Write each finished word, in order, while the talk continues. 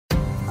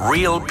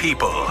Real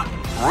people,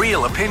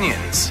 real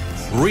opinions.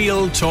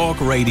 Real Talk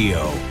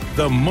Radio.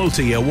 The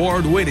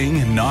multi-award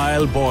winning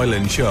Niall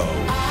Boylan Show.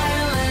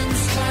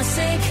 Ireland's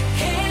classic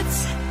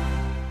hits.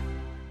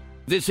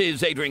 This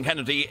is Adrian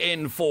Kennedy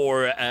in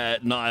for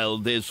Niall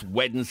this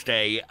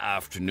Wednesday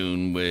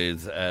afternoon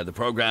with the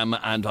programme,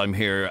 and I'm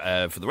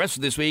here for the rest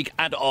of this week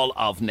and all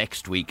of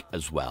next week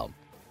as well.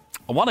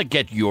 I want to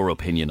get your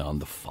opinion on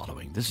the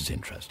following. This is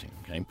interesting,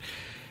 okay?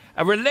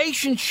 A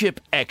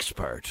relationship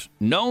expert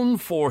known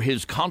for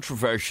his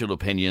controversial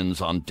opinions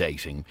on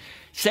dating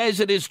says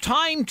it is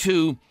time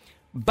to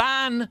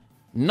ban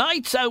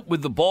nights out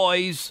with the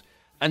boys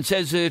and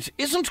says it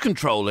isn't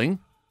controlling,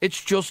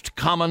 it's just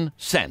common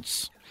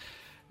sense.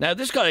 Now,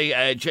 this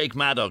guy, Jake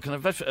Maddock,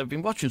 and I've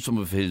been watching some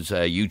of his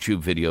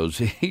YouTube videos,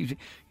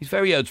 he's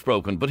very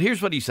outspoken, but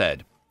here's what he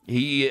said.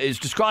 He is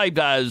described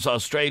as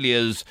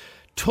Australia's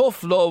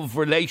tough love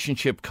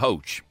relationship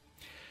coach.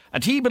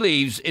 And he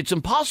believes it's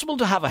impossible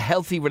to have a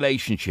healthy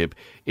relationship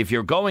if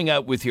you're going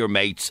out with your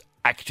mates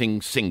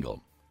acting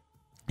single.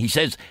 He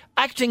says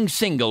acting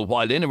single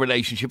while in a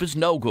relationship is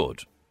no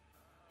good.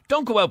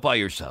 Don't go out by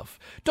yourself.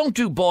 Don't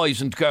do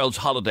boys and girls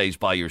holidays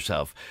by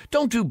yourself.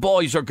 Don't do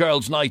boys or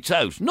girls nights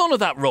out. None of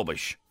that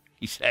rubbish,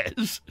 he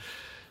says.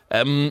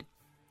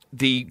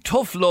 The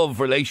tough love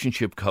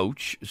relationship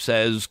coach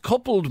says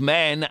coupled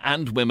men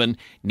and women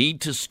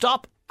need to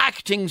stop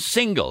acting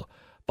single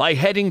by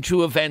heading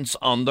to events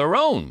on their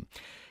own.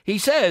 He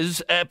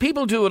says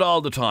people do it all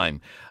the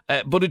time,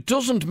 but it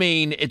doesn't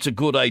mean it's a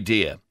good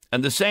idea.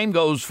 And the same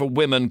goes for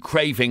women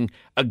craving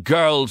a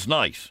girls'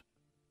 night.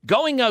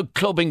 Going out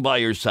clubbing by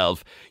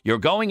yourself, you're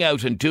going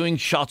out and doing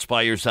shots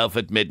by yourself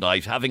at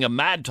midnight, having a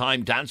mad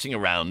time dancing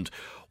around.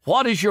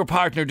 What is your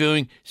partner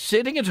doing?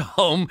 Sitting at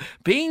home,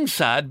 being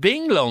sad,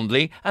 being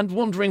lonely, and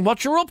wondering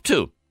what you're up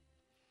to.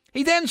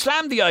 He then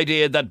slammed the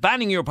idea that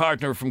banning your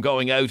partner from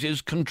going out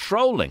is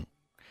controlling.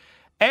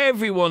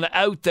 Everyone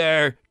out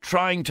there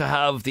trying to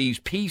have these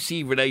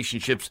PC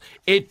relationships,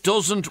 it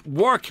doesn't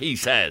work, he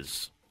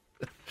says.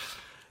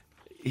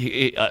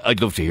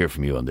 I'd love to hear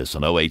from you on this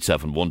on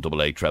 087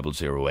 188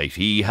 0008.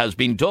 He has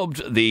been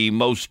dubbed the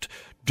most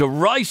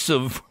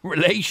derisive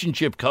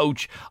relationship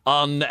coach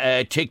on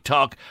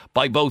TikTok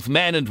by both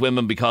men and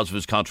women because of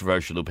his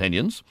controversial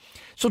opinions.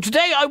 So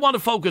today I want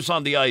to focus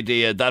on the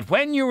idea that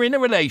when you're in a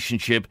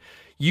relationship,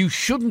 you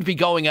shouldn't be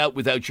going out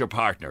without your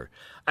partner.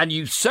 And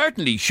you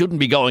certainly shouldn't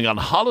be going on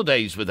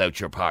holidays without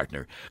your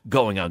partner.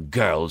 Going on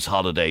girls'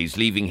 holidays,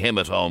 leaving him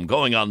at home.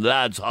 Going on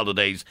lads'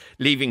 holidays,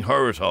 leaving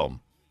her at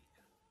home.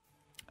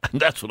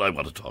 And that's what I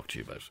want to talk to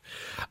you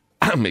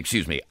about.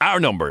 Excuse me. Our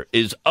number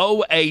is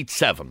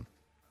 087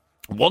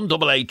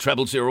 188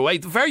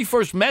 0008. The very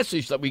first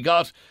message that we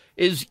got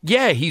is,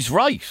 yeah, he's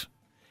right.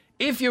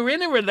 If you're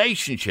in a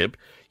relationship,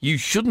 you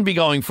shouldn't be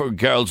going for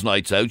girls'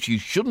 nights out. You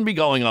shouldn't be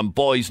going on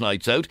boys'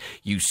 nights out.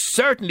 You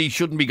certainly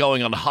shouldn't be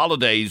going on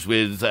holidays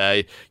with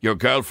your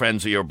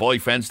girlfriends or your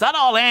boyfriends. That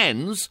all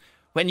ends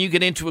when you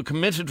get into a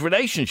committed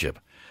relationship.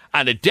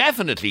 And it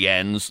definitely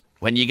ends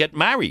when you get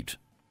married.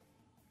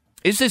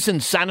 Is this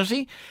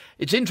insanity?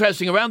 It's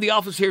interesting. Around the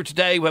office here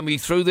today, when we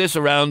threw this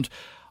around,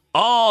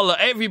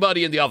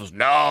 everybody in the office,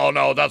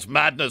 no, that's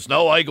madness.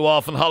 No, I go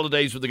off on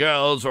holidays with the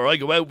girls, or I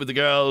go out with the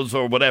girls,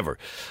 or whatever.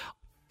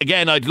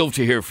 Again, I'd love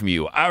to hear from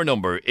you. Our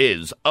number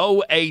is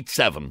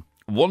 087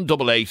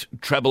 188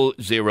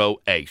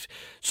 0008.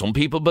 Some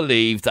people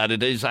believe that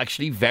it is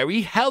actually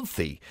very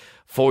healthy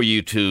for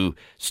you to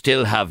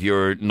still have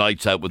your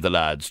nights out with the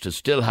lads, to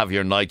still have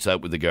your nights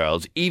out with the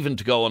girls, even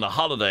to go on a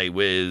holiday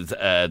with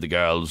the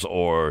girls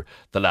or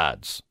the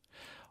lads.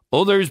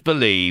 Others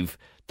believe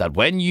that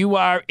when you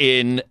are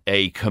in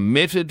a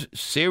committed,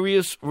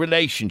 serious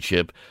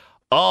relationship,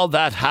 all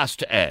that has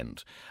to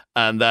end.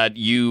 And that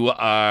you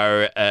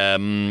are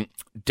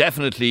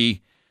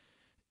definitely,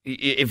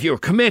 if you're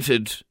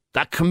committed,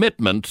 that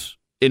commitment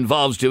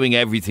involves doing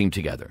everything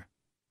together.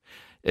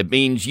 It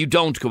means you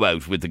don't go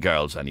out with the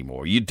girls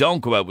anymore. You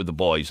don't go out with the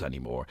boys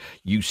anymore.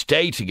 You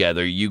stay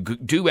together. You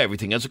do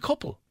everything as a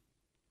couple.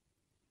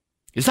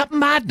 Is that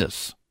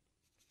madness?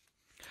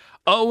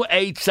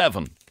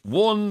 087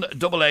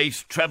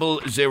 188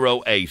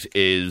 0008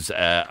 is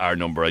our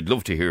number. I'd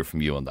love to hear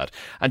from you on that.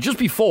 And just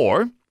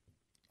before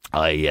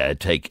I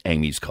take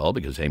Amy's call,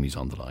 because Amy's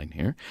on the line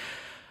here,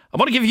 I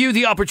want to give you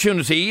the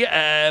opportunity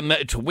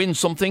to win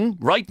something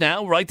right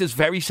now, right this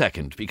very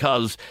second,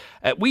 because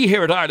we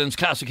here at Ireland's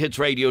Classic Hits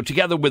Radio,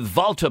 together with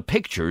Volta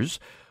Pictures,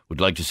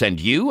 would like to send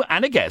you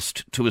and a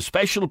guest to a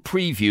special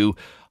preview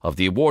of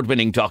the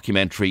award-winning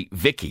documentary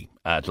Vicky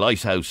at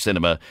Lighthouse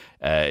Cinema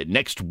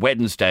next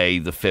Wednesday,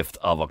 the 5th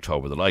of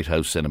October. The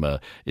Lighthouse Cinema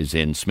is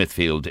in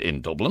Smithfield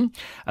in Dublin.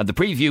 And the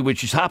preview,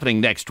 which is happening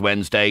next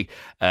Wednesday,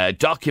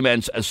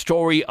 documents a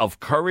story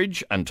of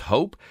courage and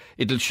hope.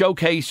 It'll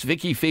showcase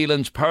Vicky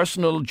Phelan's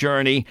personal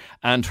journey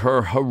and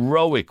her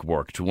heroic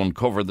work to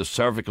uncover the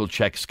cervical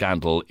check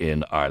scandal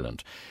in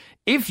Ireland.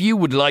 If you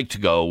would like to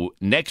go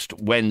next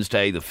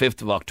Wednesday, the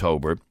 5th of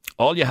October,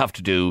 all you have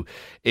to do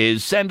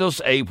is send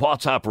us a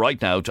WhatsApp right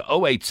now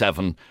to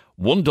 087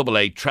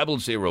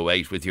 188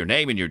 0008 with your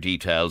name and your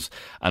details,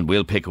 and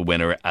we'll pick a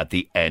winner at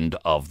the end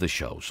of the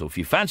show. So if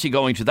you fancy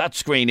going to that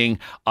screening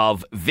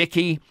of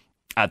Vicky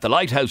at the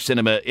Lighthouse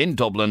Cinema in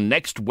Dublin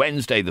next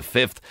Wednesday the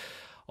 5th,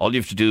 all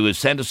you have to do is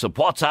send us a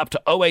WhatsApp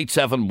to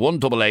 087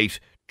 188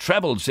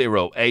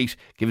 0008.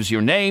 Give us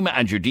your name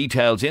and your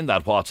details in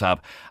that WhatsApp,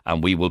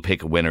 and we will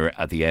pick a winner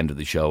at the end of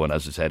the show. And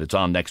as I said, it's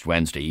on next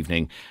Wednesday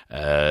evening.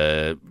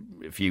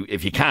 If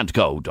you can't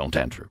go, don't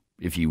enter.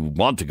 If you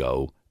want to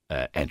go,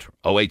 enter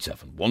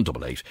 087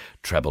 188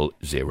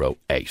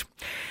 0008.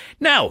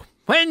 Now,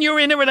 when you're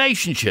in a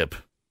relationship,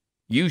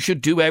 you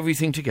should do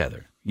everything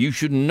together. You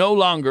should no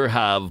longer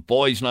have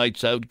boys'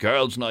 nights out,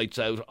 girls' nights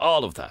out,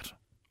 all of that.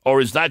 Or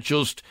is that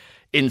just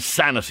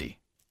insanity?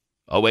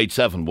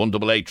 087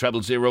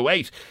 188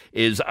 0008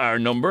 is our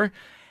number.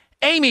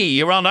 Amy,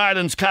 you're on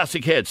Ireland's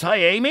Classic Hits. Hi,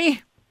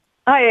 Amy.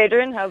 Hi,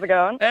 Adrian. How's it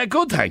going?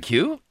 Good, thank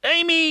you.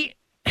 Amy,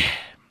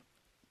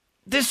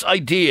 this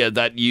idea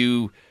that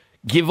you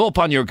give up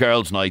on your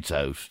girls' nights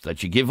out,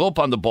 that you give up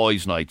on the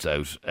boys' nights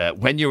out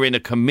when you're in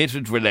a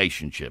committed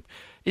relationship,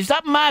 is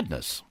that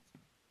madness?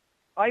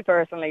 I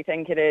personally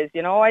think it is.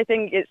 I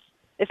think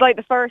it's like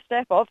the first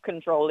step of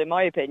control, in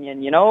my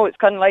opinion. It's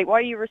kind of like, why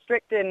are you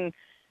restricting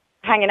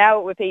hanging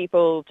out with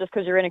people just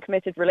because you're in a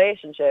committed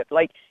relationship?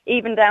 Like,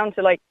 even down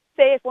to, like,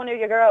 say if one of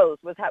your girls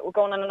was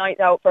going on a night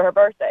out for her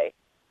birthday,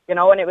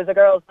 and it was a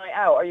girls' night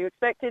out, are you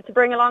expected to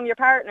bring along your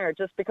partner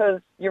just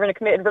because you're in a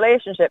committed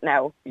relationship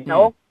now,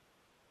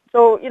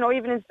 So,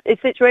 even in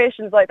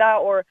situations like that,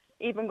 or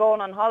even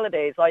going on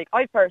holidays, like,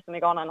 I've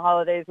personally gone on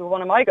holidays with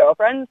one of my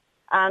girlfriends,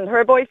 and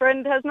her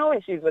boyfriend has no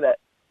issues with it.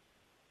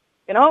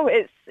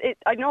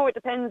 I know it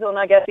depends on,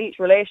 I guess, each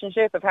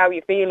relationship, of how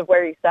you feel, of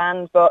where you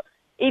stand, but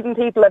even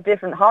people have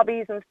different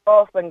hobbies and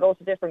stuff and go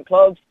to different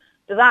clubs.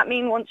 Does that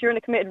mean once you're in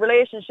a committed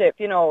relationship,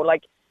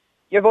 like,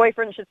 your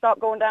boyfriend should stop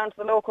going down to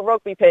the local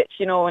rugby pitch,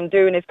 and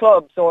doing his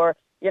clubs, or,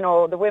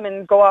 the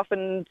women go off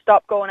and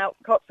stop going out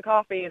for cups of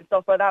coffee and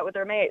stuff like that with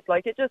their mates?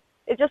 Like, it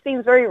just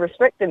seems very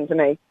restricting to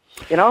me,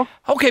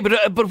 Okay,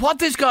 but what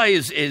this guy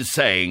is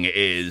saying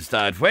is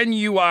that when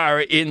you are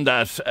in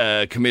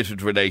that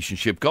committed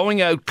relationship,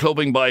 going out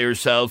clubbing by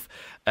yourself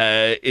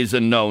is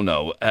a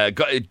no-no.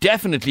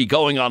 Definitely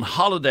going on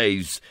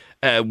holidays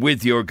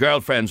with your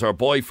girlfriends or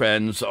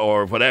boyfriends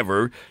or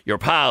whatever, your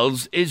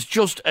pals, is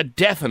just a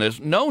definite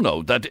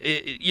no-no. That,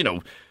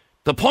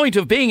 the point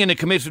of being in a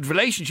committed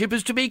relationship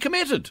is to be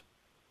committed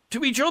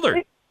to each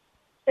other.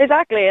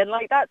 Exactly, and,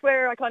 like, that's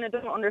where I kind of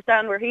don't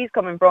understand where he's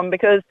coming from,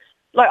 because,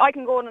 like, I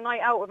can go on a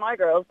night out with my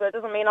girls, but it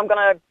doesn't mean I'm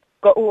going to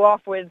go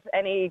off with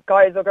any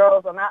guys or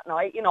girls on that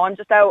night. I'm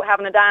just out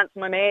having a dance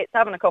with my mates,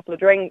 having a couple of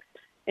drinks,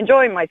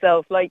 enjoying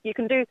myself. Like, you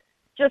can do,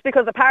 just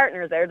because a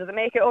partner's there, does it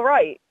make it all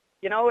right?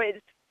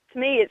 To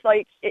me, it's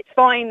like, it's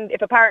fine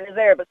if a partner's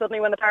there, but suddenly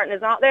when the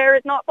partner's not there,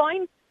 it's not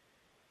fine.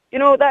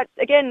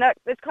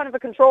 It's kind of a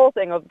control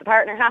thing of the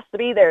partner has to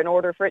be there in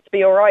order for it to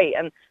be all right.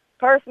 And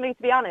personally,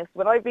 to be honest,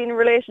 when I've been in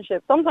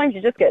relationships, sometimes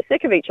you just get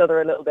sick of each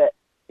other a little bit,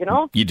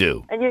 You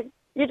do. And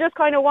you just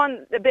kind of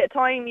want a bit of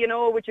time,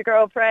 with your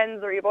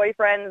girlfriends or your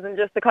boyfriends, and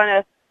just to kind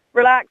of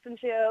relax and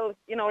chill,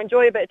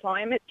 enjoy a bit of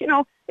time. It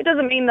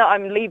doesn't mean that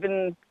I'm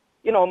leaving,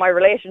 my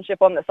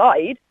relationship on the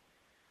side.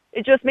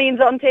 It just means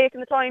that I'm taking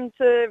the time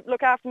to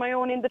look after my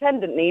own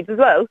independent needs as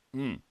well.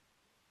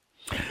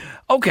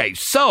 Okay,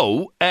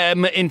 so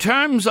in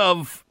terms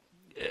of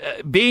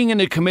being in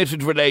a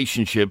committed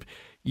relationship,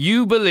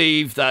 you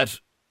believe that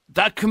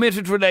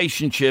committed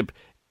relationship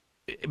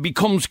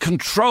becomes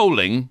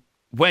controlling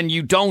when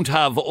you don't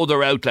have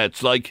other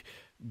outlets like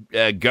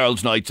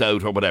girls' nights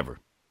out or whatever.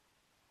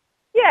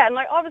 Yeah, and,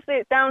 like, obviously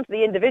it's down to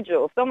the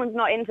individual. If someone's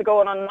not into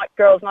going on, like,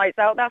 girls' nights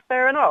out, that's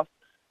fair enough.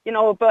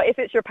 But if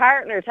it's your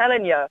partner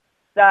telling you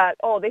that,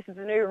 oh, this is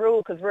a new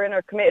rule because we're in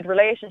a committed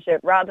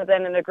relationship, rather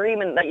than an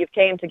agreement that you've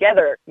came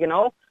together,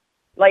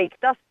 like,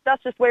 that's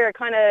just where it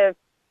kind of,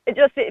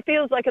 it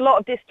feels like a lot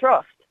of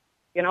distrust.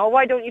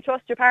 Why don't you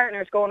trust your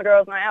partner to go on a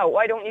girls' night out?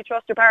 Why don't you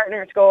trust your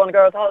partner to go on a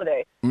girls'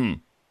 holiday? It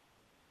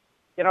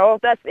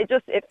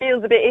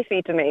feels a bit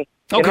iffy to me.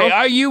 Okay,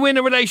 are you in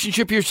a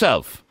relationship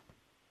yourself?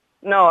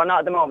 No, not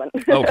at the moment.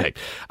 Okay.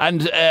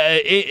 And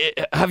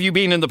have you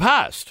been in the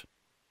past?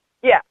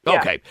 Yeah.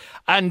 Okay.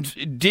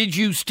 And did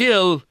you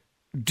still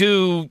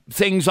do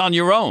things on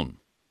your own?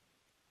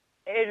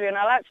 Adrian,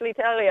 I'll actually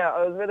tell you,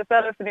 I was with a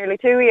fella for nearly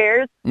 2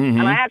 years,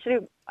 and I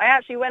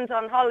actually went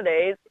on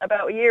holidays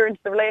about a year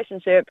into the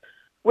relationship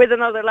with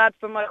another lad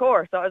from my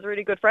course that I was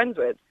really good friends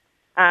with.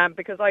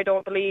 Because I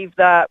don't believe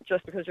that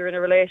just because you're in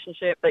a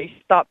relationship that you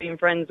should stop being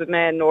friends with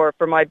men, or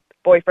for my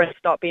boyfriend to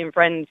stop being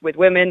friends with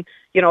women.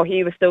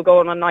 He was still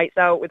going on nights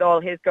out with all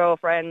his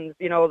girlfriends,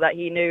 that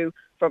he knew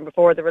from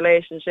before the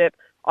relationship.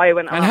 I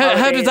went on holidays.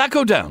 How did that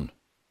go down?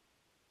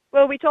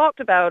 Well, we talked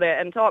about it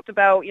and talked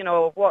about,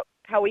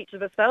 how each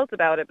of us felt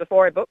about it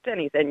before I booked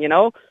anything,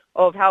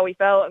 of how we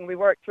felt, and we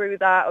worked through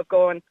that of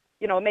going,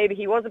 maybe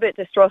he was a bit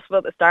distrustful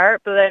at the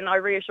start, but then I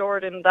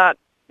reassured him that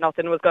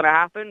nothing was going to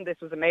happen. This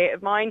was a mate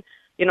of mine.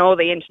 They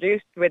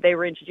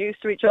were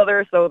introduced to each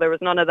other, so there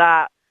was none of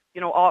that,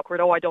 awkward,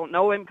 oh, I don't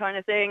know him kind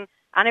of thing.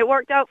 And it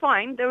worked out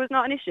fine. There was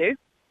not an issue.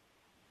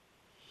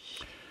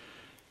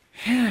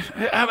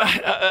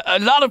 A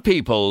lot of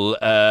people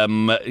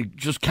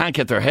just can't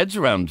get their heads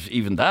around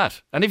even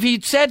that. And if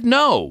he'd said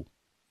no,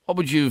 what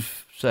would you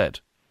have said?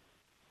 To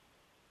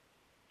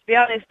be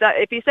honest,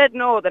 if he said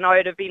no, then I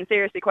would have been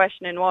seriously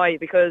questioning why,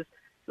 because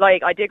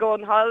I did go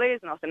on holidays,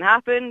 nothing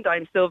happened.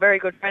 I'm still very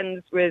good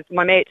friends with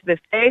my mate to this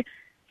day.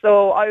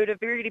 So I would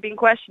have really been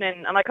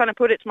questioning, and I kind of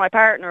put it to my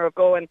partner of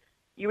going,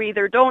 you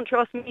either don't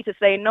trust me to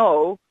say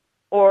no,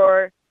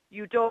 or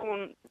you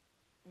don't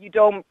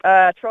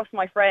trust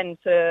my friend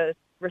to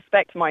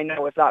respect my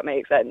no, if that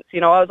makes sense. I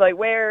was like,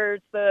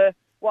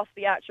 what's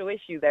the actual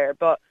issue there?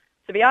 But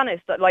to be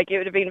honest, it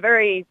would have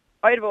been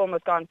I'd have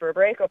almost gone for a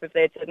breakup if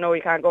they'd said, no,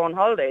 you can't go on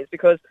holidays,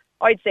 because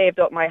I'd saved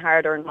up my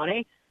hard-earned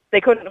money.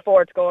 They couldn't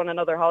afford to go on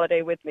another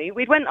holiday with me.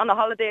 We'd went on a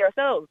holiday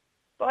ourselves,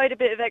 but I had a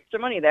bit of extra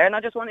money there, and I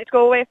just wanted to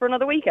go away for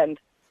another weekend.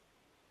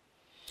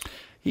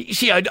 You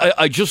see,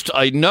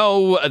 I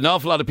know an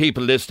awful lot of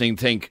people listening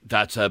think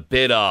that's a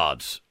bit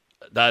odd.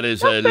 That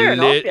is a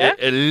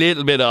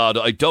little bit odd.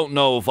 I don't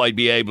know if I'd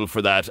be able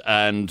for that,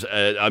 and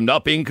I'm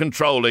not being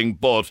controlling,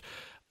 but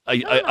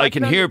I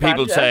can hear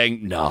people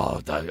saying,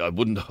 no, I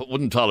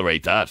wouldn't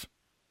tolerate that.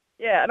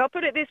 Yeah, and I'll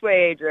put it this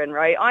way, Adrian,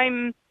 right?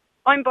 I'm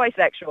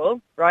bisexual,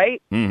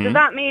 right? Mm-hmm. Does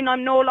that mean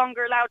I'm no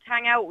longer allowed to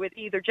hang out with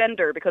either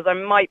gender because I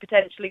might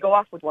potentially go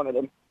off with one of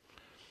them?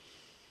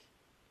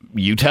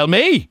 You tell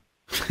me.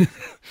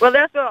 Well,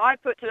 that's what I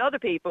put to other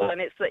people,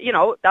 and it's,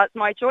 that's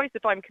my choice.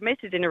 If I'm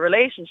committed in a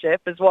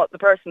relationship, is what the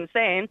person's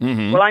saying.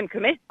 Mm-hmm. Well, I'm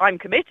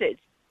committed,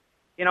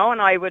 and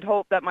I would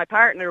hope that my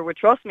partner would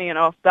trust me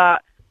enough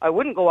that I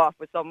wouldn't go off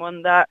with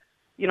someone that,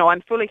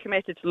 I'm fully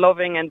committed to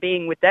loving and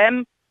being with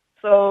them.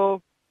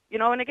 So,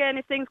 and again,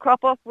 if things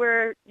crop up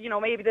where,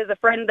 maybe there's a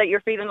friend that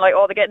you're feeling like,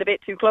 oh, they're getting a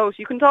bit too close,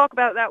 you can talk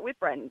about that with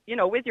friends,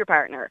 with your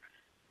partner,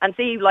 and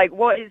see,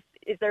 what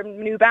is there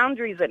new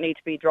boundaries that need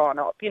to be drawn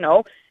up,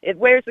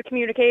 where's the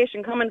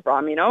communication coming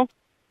from,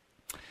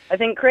 I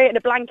think creating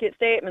a blanket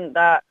statement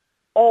that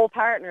all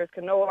partners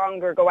can no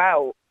longer go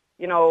out,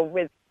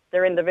 with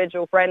their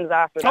individual friends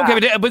after that.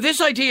 Okay, but this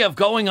idea of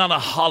going on a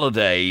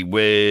holiday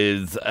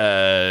with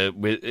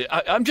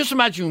I'm just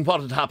imagining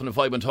what would happen if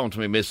I went home to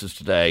my missus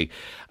today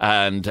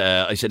and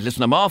I said,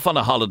 listen, I'm off on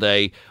a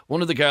holiday.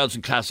 One of the girls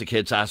in Classic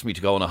Hits asked me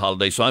to go on a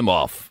holiday, so I'm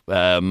off.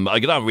 I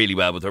get on really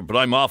well with her, but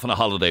I'm off on a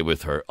holiday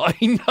with her. I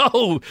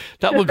know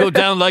that will go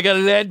down like a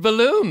lead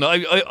balloon.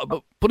 I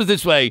put it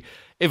this way,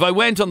 if I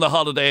went on the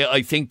holiday,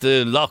 I think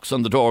the locks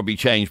on the door would be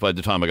changed by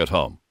the time I got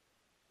home.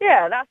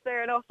 Yeah, that's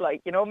fair enough.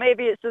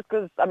 Maybe it's just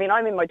because, I'm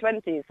in my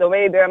 20s, so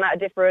maybe I'm at a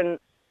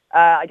different,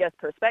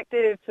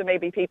 perspective to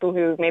maybe people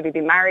who've maybe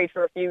been married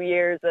for a few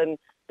years and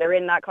they're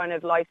in that kind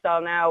of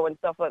lifestyle now and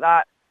stuff like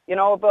that,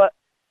 But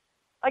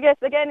I guess,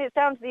 again, it's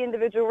down to the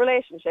individual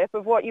relationship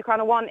of what you kind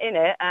of want in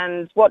it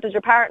and what does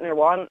your partner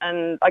want.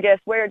 And I guess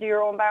where do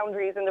your own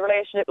boundaries in the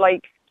relationship,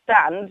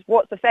 stand?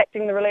 What's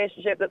affecting the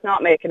relationship that's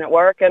not making it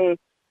work? And,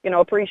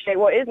 appreciate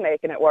what is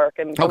making it work.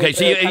 And okay,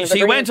 so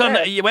you went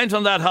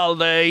on that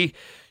holiday.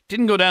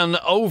 Didn't go down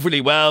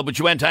overly well, but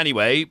you went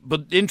anyway.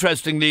 But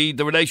interestingly,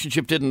 the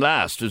relationship didn't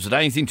last. Was it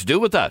anything to do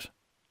with that?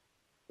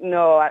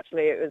 No,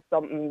 actually, it was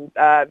something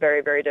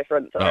very, very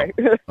different. Sorry.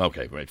 Oh,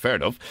 okay, right, fair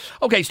enough.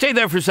 Okay, stay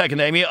there for a second,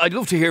 Amy. I'd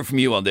love to hear from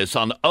you on this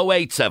on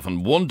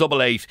 087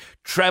 188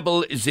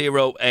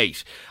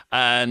 0008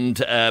 and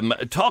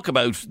talk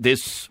about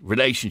this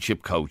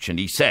relationship coach. And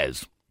he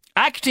says,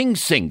 acting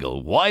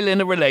single while in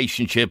a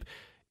relationship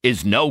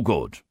is no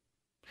good.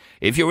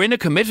 If you're in a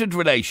committed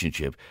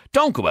relationship,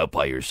 don't go out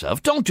by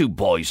yourself. Don't do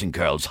boys and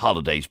girls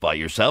holidays by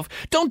yourself.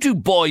 Don't do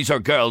boys or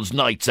girls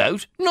nights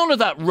out. None of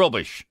that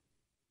rubbish.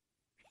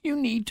 You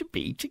need to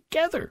be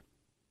together.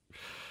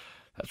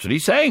 That's what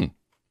he's saying.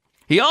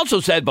 He also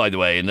said, by the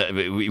way, and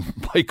we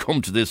might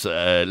come to this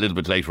a little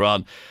bit later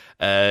on,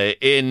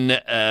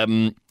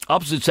 in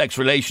opposite sex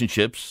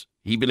relationships,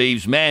 he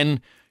believes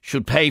men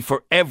should pay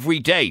for every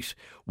date.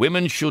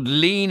 Women should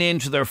lean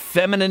into their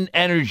feminine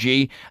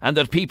energy and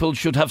that people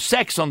should have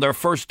sex on their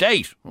first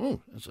date. Oh,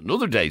 that's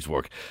another day's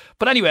work.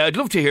 But anyway, I'd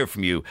love to hear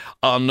from you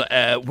on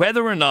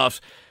whether or not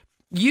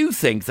you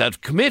think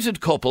that committed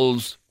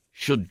couples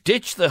should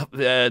ditch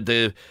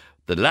the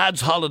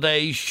lads'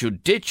 holidays,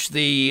 should ditch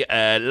the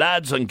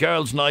lads and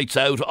girls' nights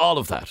out, all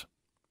of that.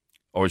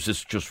 Or is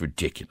this just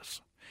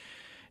ridiculous?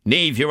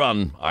 Niamh, you're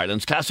on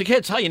Ireland's Classic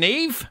Hits. Hiya,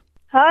 Niamh.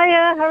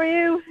 Hiya, how are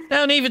you?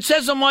 Now, Niamh, it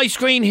says on my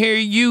screen here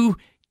you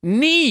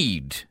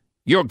need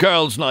your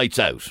girls' nights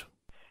out.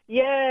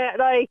 Yeah,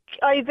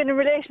 I've been in a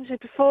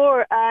relationship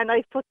before and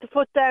I've put the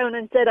foot down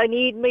and said I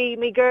need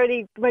my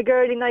girly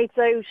nights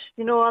out,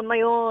 on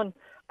my own.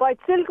 But I'd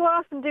still go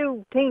off and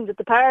do things with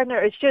the partner.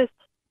 It's just,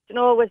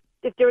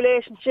 if the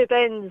relationship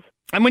ends.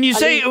 And when you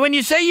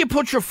say you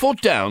put your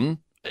foot down,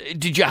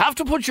 did you have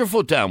to put your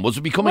foot down? Was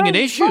it becoming an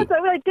issue?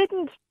 I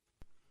didn't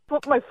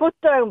put my foot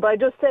down, but I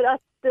just said at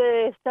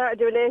the start of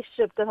the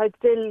relationship that I'd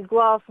still go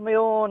off on my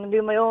own and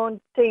do my own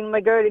thing,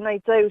 my girly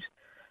nights out,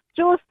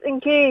 just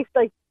in case,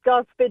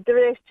 God forbid, the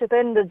relationship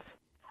ended.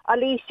 at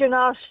least you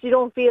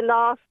don't feel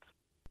lost.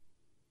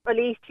 At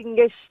least you can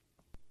get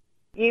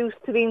used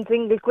to being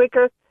single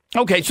quicker.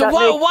 Okay, so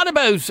what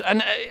about,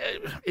 and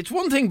it's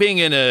one thing being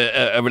in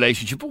a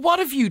relationship, but what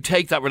if you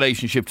take that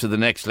relationship to the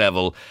next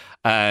level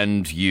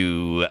and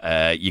you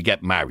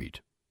get married?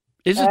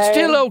 Is it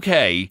still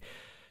okay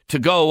to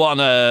go on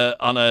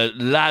a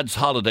lad's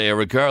holiday or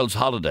a girl's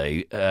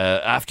holiday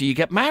after you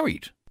get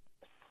married?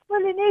 Well,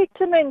 you need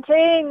to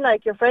maintain,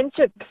 like, your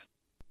friendship.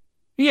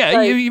 Yeah,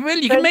 Like, you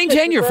can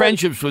maintain your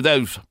friendships as well.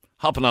 friendships without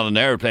hopping on an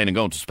airplane and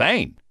going to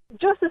Spain.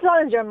 Just as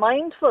long as you're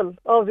mindful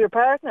of your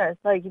partner.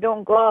 Like, you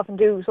don't go off and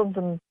do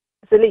something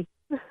silly.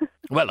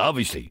 Well,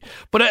 obviously.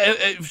 But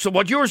so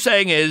what you're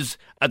saying is,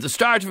 at the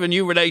start of a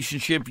new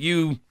relationship,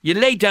 you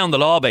laid down the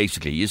law,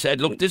 basically. You said,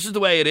 look, this is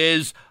the way it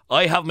is.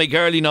 I have my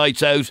girly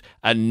nights out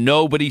and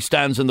nobody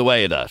stands in the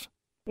way of that.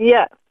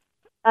 Yeah.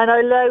 And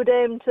I allow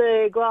them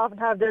to go off and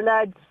have their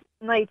lads'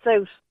 nights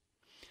out.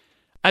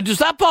 And does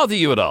that bother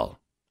you at all?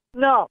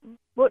 No,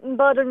 wouldn't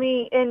bother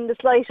me in the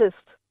slightest.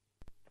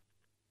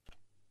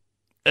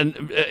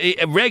 And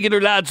a regular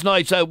lads'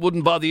 nights out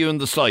wouldn't bother you in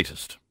the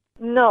slightest?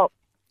 No.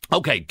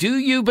 Okay, do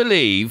you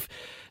believe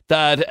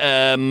that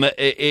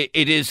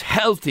it is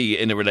healthy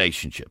in a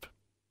relationship?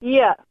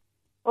 Yeah.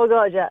 Oh,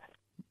 God, yeah.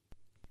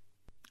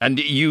 And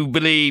you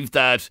believe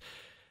that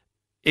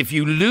if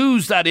you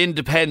lose that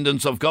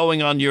independence of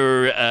going on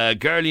your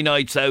girly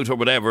nights out or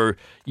whatever,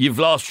 you've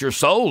lost your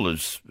soul?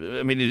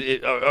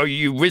 Or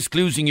you risk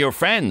losing your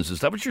friends? Is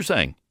that what you're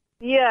saying?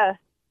 Yeah.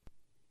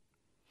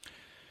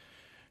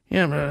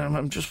 Yeah,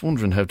 I'm just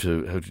wondering how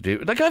to do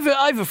it. Like,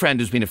 I've a friend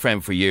who's been a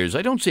friend for years.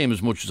 I don't see him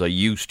as much as I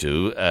used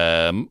to,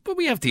 but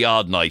we have the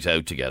odd night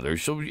out together.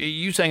 So are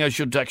you saying I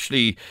should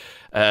actually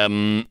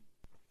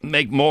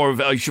make more of?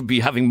 I should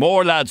be having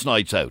more lads'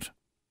 nights out?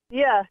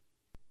 Yeah.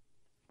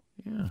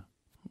 Yeah.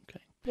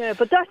 Okay. Yeah,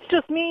 but that's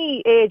just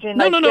me, Adrian.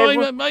 No, Like, I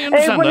everyone, understand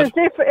everyone that.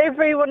 Is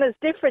everyone is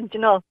different, you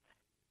know.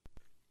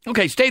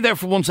 Okay, stay there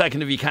for 1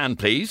 second if you can,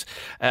 please.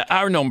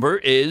 Our number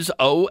is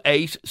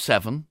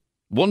 087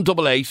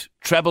 188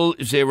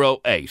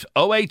 0008.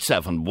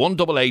 087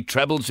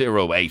 188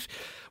 0008.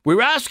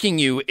 We're asking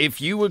you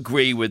if you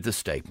agree with the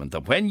statement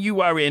that when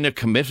you are in a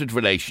committed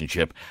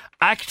relationship,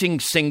 acting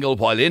single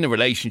while in a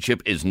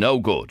relationship is no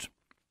good.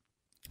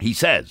 He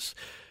says,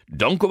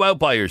 don't go out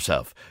by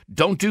yourself.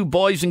 Don't do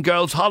boys and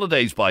girls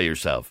holidays by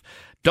yourself.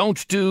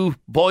 Don't do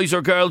boys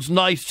or girls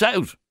nights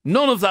out.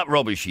 None of that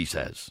rubbish, he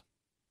says.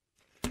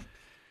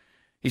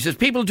 He says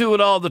people do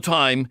it all the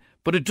time,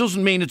 but it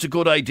doesn't mean it's a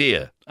good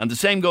idea. And the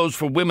same goes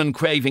for women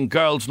craving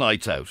girls'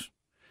 nights out.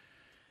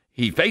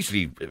 He's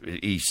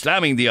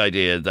slamming the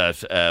idea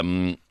that,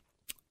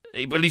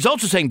 well, he's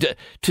also saying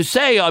to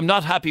say I'm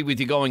not happy with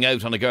you going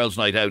out on a girls'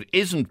 night out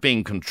isn't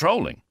being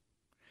controlling.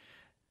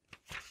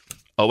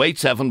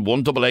 087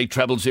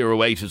 188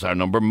 0008 is our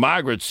number.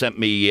 Margaret sent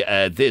me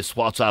this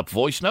WhatsApp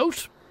voice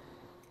note.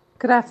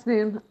 Good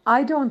afternoon.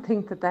 I don't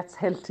think that that's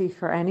healthy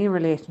for any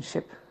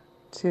relationship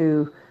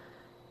to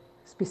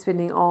be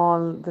spending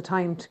all the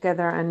time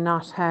together and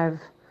not have,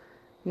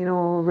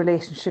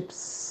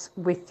 relationships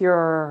with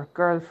your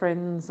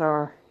girlfriends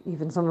or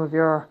even some of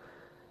your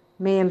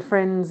male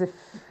friends, if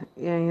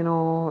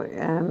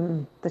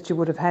that you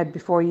would have had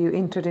before you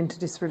entered into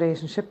this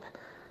relationship.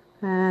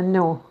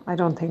 No, I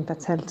don't think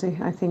that's healthy.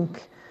 I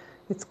think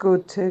it's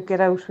good to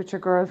get out with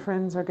your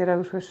girlfriends or get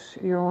out with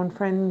your own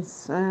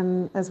friends,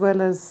 as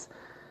well as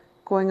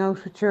going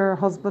out with your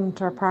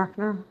husband or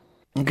partner.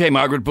 Okay,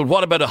 Margaret, but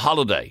what about a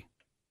holiday?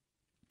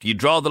 Do you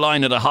draw the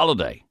line at a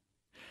holiday?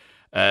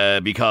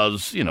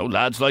 Because,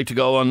 lads like to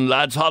go on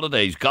lads'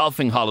 holidays,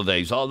 golfing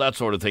holidays, all that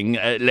sort of thing.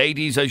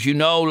 Ladies, as you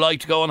know,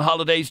 like to go on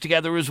holidays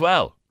together as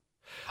well.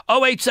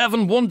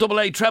 087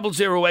 188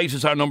 0008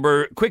 is our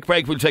number. Quick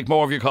break, we'll take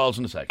more of your calls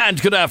in a second.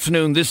 And good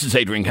afternoon, this is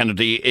Adrian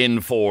Kennedy in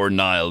for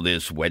Niall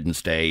this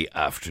Wednesday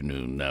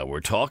afternoon. Now,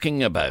 we're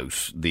talking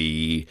about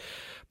the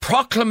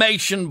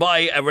proclamation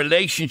by a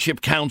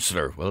relationship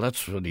counsellor. Well,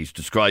 that's what he's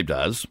described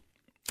as.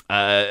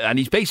 And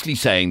he's basically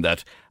saying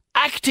that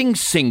acting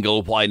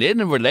single while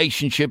in a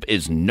relationship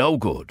is no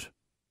good.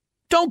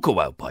 Don't go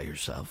out by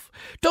yourself.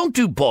 Don't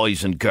do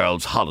boys and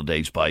girls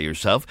holidays by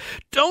yourself.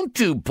 Don't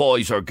do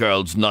boys or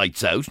girls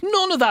nights out.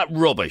 None of that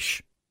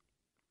rubbish.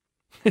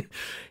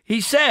 He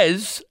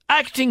says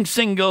acting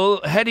single,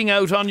 heading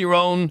out on your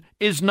own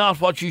is not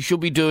what you should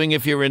be doing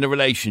if you're in a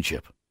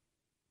relationship.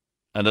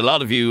 And a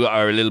lot of you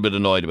are a little bit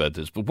annoyed about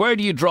this, but where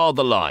do you draw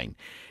the line?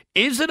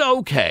 Is it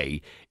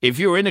okay if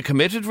you're in a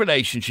committed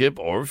relationship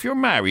or if you're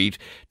married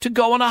to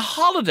go on a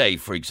holiday,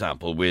 for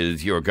example,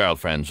 with your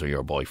girlfriends or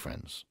your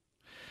boyfriends?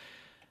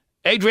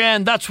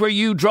 Adrienne, that's where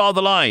you draw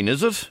the line,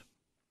 is it?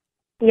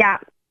 Yeah,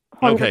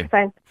 100%.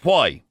 Okay.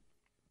 Why?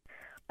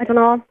 I don't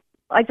know.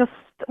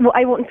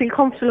 I wouldn't feel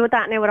comfortable with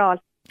that now at all.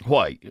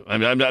 Why?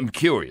 I'm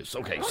curious.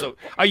 Okay, so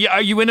are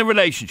you in a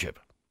relationship?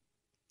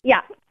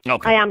 Yeah,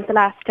 okay. I am the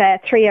last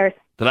 3 years.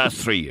 The last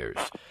 3 years?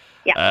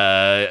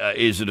 Yeah.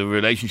 Is it a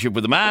relationship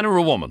with a man or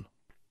a woman?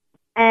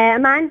 A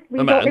man. We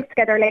A don't man. live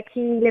together. Like,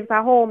 he lives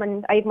at home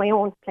and I have my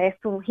own place,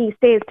 so he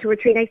stays 2 or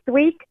 3 nights a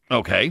week.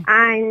 Okay.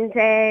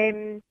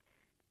 And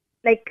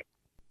like,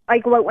 I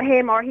go out with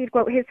him or he'd go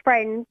out with his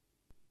friends,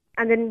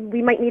 and then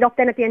we might meet up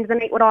then at the end of the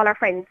night with all our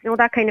friends. You know,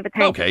 that kind of a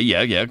thing. Okay,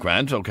 yeah,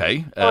 grand,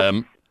 okay. But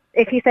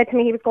if he said to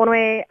me he was going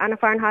away on a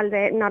foreign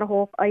holiday, not a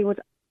hope, I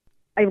would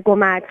go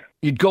mad.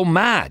 You'd go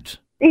mad.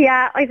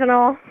 Yeah, I don't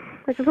know.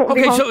 I just won't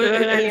be comfortable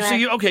with it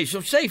anyway.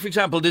 So say, for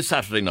example, this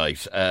Saturday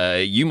night,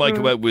 you might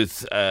go out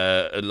with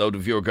a load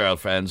of your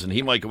girlfriends and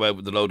he might go out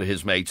with a load of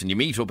his mates and you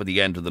meet up at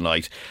the end of the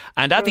night.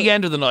 And at the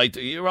end of the night,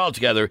 you're all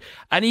together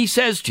and he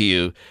says to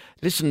you,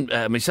 listen,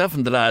 myself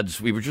and the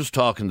lads, we were just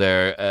talking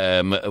there.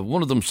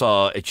 One of them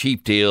saw a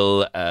cheap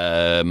deal,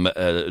 5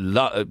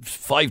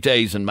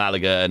 days in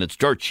Malaga, and it's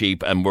dirt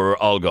cheap, and we're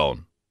all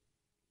going.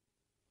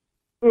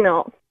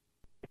 No.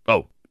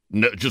 Oh,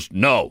 no, just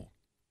no.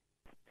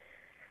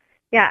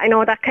 Yeah, I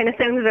know that kind of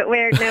sounds a bit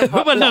weird now.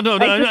 But Well, no,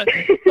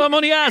 I'm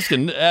only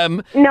asking.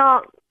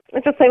 No, I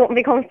just I wouldn't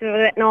be comfortable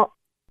with it. No.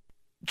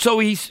 So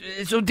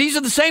these are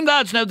the same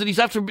lads now that he's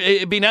after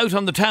been out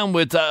on the town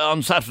with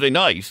on Saturday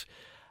night.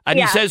 And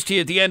he says to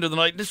you at the end of the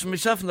night, listen,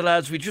 myself and the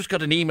lads, we just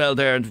got an email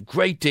there, and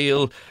great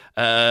deal,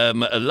 a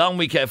long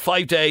weekend,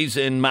 5 days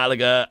in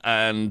Malaga,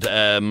 and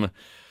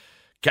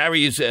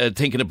Gary is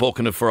thinking of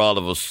booking it for all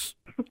of us.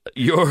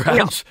 Your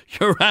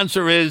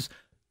answer is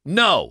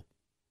no.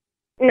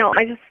 No,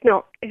 I just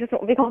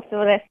won't be comfortable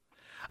with it.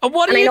 And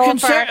what are you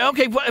concerned?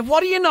 Okay,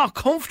 what are you not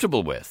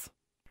comfortable with?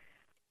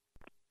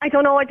 I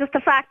don't know, just the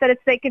fact that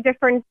it's like a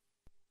different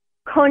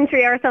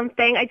country or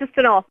something. I just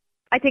don't know.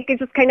 I think it's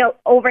just kind of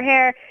over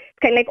here, it's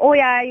kind of like, oh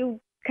yeah, you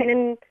kind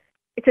of,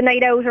 it's a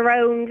night out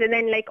around, and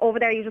then like over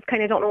there you just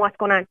kind of don't know what's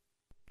going on.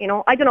 You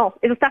know, I don't know.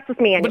 That's just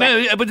me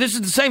anyway. But this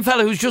is the same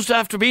fella who's just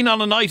after being on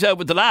a night out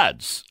with the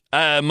lads.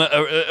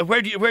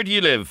 Where do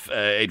you live,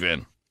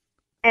 Adrian?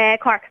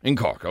 Cork. In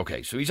Cork,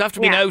 okay. So he's after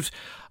being out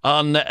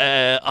on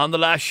the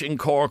lash in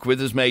Cork with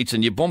his mates,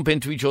 and you bump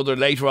into each other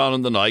later on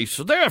in the night.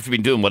 So they're after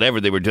been doing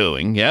whatever they were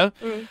doing, yeah?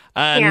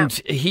 And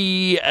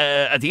he,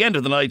 at the end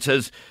of the night,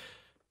 says,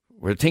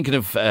 we're thinking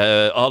of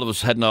all of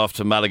us heading off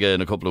to Malaga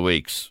in a couple of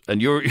weeks.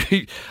 And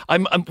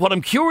what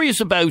I'm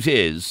curious about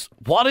is,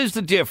 what is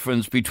the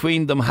difference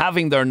between them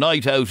having their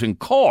night out in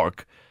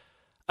Cork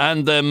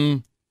and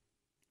them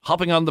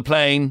hopping on the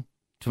plane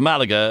to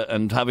Malaga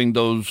and having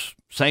those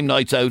same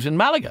nights out in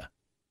Malaga?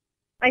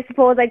 I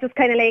suppose I just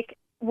kind of like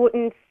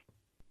wouldn't,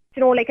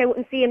 I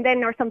wouldn't see him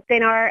then or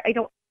something, or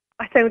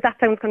that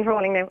sounds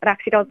controlling now. It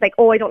actually does, like,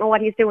 I don't know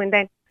what he's doing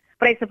then.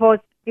 But I suppose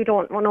you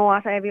don't know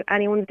what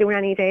anyone's doing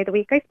any day of the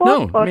week, I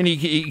suppose. No, I mean,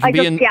 he can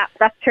be in... Yeah,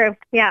 that's true,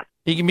 yeah.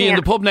 He can be in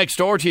the pub next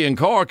door to you in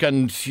Cork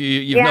and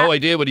you've no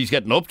idea what he's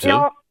getting up to.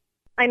 No,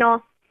 I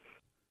know.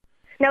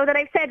 Now that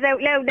I've said it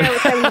out loud now,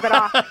 it sounds a bit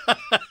off.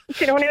 Do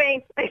you know what I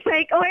mean? I'm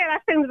like, oh yeah,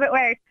 that sounds a bit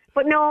weird.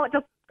 But no,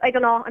 I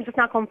don't know. I'm just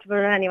not comfortable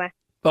with it anyway.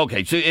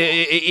 Okay, so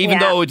even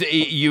though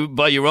you,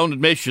 by your own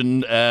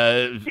admission,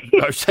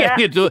 are saying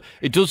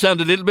it does sound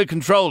a little bit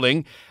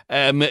controlling,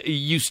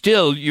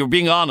 you're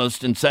being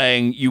honest and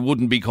saying you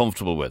wouldn't be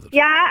comfortable with it.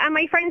 Yeah, and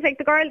my friends, like,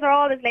 the girls are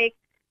always like,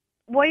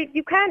 why,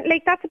 you can't,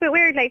 like, that's a bit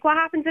weird. Like, what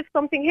happens if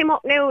something came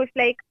up now, if,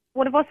 like,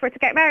 one of us were to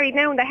get married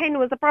now and the hen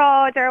was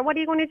abroad, or what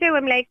are you going to do?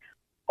 I'm like,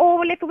 oh,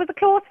 well, if it was a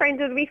close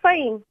friend, it would be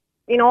fine.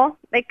 You know,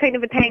 like, kind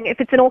of a thing. If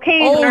it's an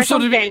occasion or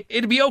something. Oh, so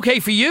it'd be okay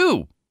for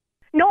you?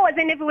 No, as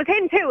in if it was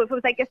him too, if it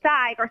was like a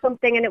stag or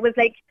something and it was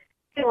like,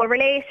 you know, a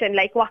relation,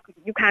 like, what,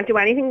 you can't do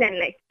anything then,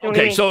 like.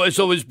 Okay, so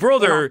his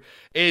brother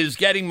is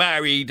getting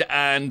married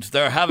and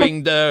they're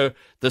having the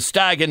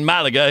stag in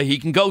Malaga, he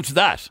can go to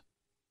that?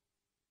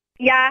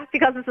 Yeah,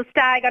 because it's a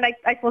stag, and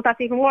I suppose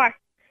that's even worse.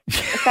 The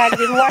stag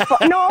is even worse.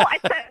 But no, I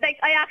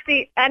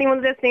actually,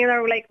 anyone's listening and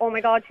they're like, oh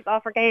my God, she's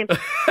off her game.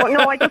 But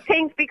no, I just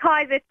think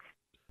because it's,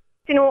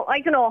 you know,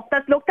 I don't know,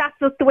 that's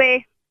just the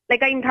way.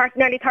 Like, I'm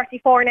nearly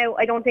 34 now.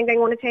 I don't think I'm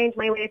going to change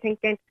my way of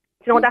thinking.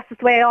 You know, that's just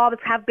the way I always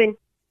have been.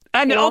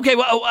 And, you know? Okay,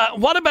 well,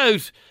 what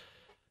about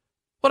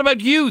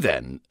you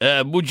then?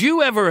 Would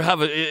you ever have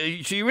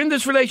so you're in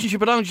this relationship,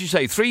 how long did you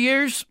say, 3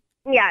 years?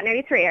 Yeah,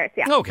 nearly 3 years,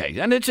 yeah. Okay,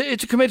 and it's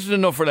a committed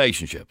enough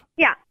relationship?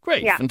 Yeah.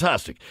 Great, yeah.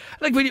 Fantastic.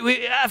 Like,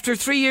 after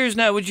 3 years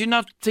now, would you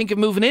not think of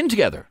moving in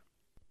together?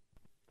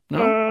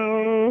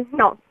 No?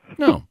 No.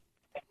 No.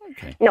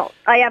 Okay. No,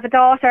 I have a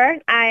daughter.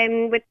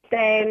 I'm with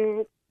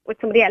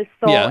somebody else,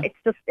 so it's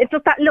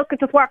just that look. It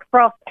just works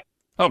for us.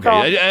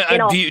 Okay,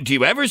 so, do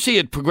you ever see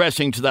it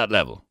progressing to that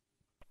level?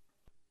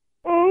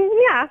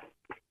 Yeah,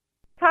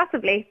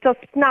 possibly, just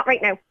not right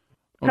now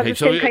because it's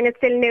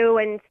still new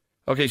and.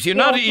 Okay, so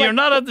you're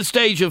not at the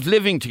stage of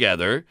living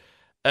together,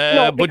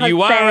 no, but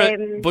you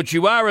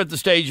are at the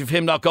stage of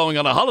him not going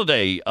on a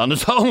holiday on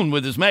his own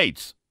with his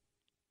mates.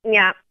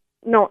 Yeah,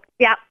 no,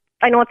 yeah,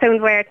 I know it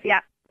sounds weird,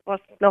 yeah,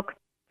 but look,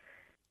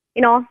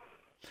 you know.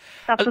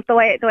 That's just the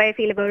way I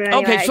feel about it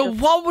anyway. Okay, so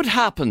what would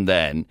happen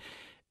then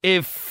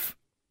if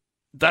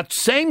that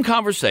same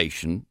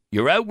conversation,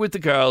 you're out with the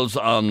girls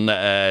on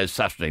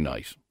Saturday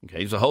night, okay,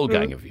 there's a whole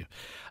gang of you,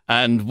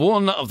 and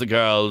one of the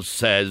girls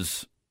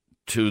says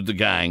to the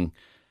gang,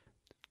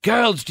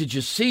 girls, did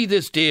you see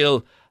this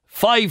deal?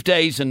 5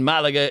 days in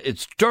Malaga.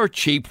 It's dirt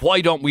cheap.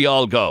 Why don't we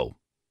all go?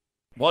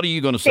 What are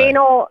you going to say?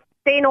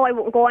 They know I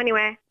wouldn't go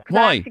anyway.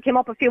 Why? It came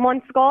up a few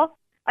months ago.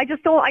 I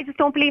just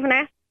don't believe in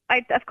it.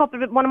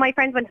 One of my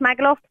friends went to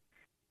Magaluf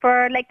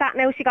for like that.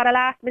 Now she got a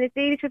last minute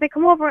deal. She was like,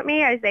 "Come over with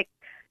me." I was like,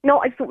 "No,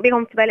 I just don't be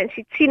comfortable." And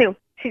she knew.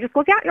 She just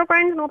goes, "Yeah, you're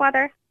grand, no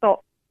bother."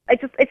 So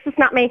it's just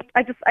not me.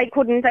 I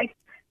couldn't.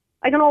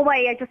 I don't know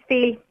why. I just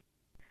feel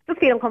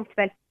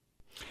uncomfortable,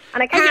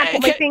 and I can't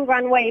put my finger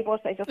on why.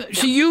 But I just.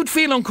 So you'd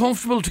feel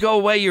uncomfortable to go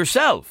away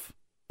yourself?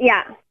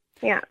 Yeah.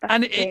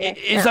 And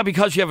is that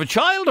because you have a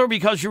child or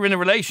because you're in a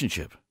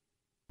relationship?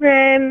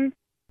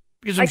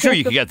 Because I'm sure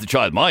you could get the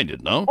child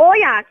minded, no? Oh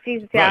yeah,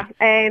 Jesus, yeah.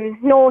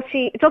 Right. No,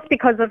 just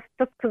because of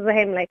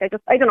him. Like I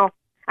don't know.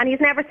 And he's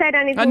never said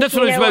anything. And that's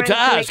what I was about to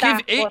ask.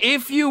 Like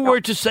if you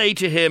were to say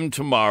to him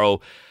tomorrow,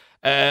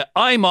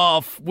 I'm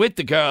off with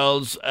the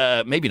girls,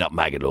 maybe not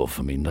Magaluf.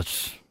 I mean,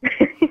 that's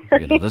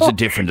that's a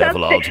different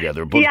level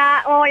altogether. But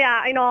yeah,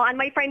 I know. And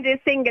my friend is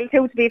single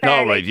too, to be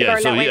fair. Oh, right, yeah.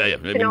 So, yeah. I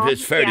mean,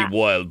 it's fairly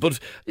wild. But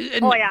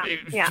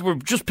we're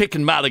just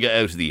picking Malaga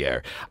out of the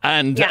air.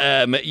 And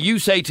you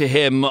say to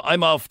him,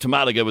 I'm off to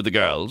Malaga with the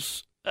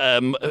girls.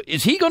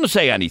 Is he going to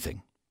say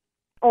anything?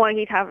 Oh,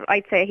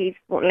 I'd say he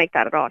wouldn't like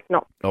that at all.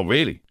 No. Oh,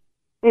 really?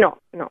 No.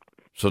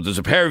 So there's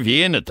a pair of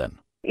you in it then?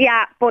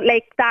 Yeah, but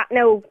like that,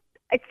 no.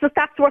 It's just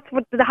that's what's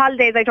with the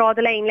holidays I draw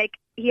the line. Like,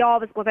 he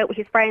always goes out with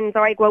his friends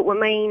or I go out with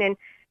mine and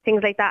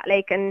things like that.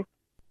 Like, and,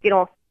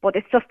 but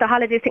it's just a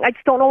holiday thing. I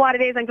just don't know what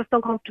it is. I'm just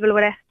uncomfortable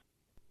with it.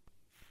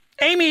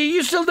 Amy, are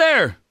you still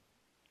there?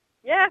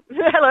 Yeah,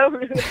 hello.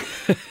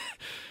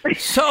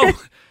 So,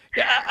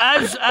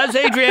 as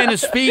Adrienne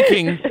is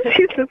speaking,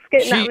 she's just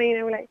getting at me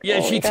now, like. Yeah,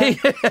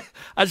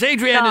 as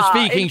Adrienne is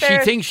speaking, she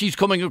thinks she's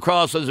coming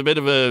across as a bit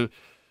of a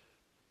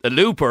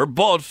looper,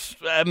 but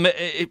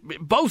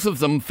both of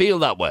them feel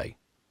that way.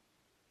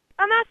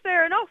 And that's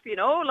fair enough,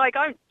 Like,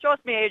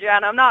 trust me,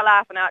 Adrienne, I'm not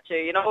laughing at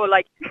you.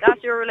 Like,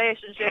 that's your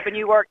relationship, and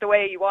you work the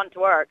way you want to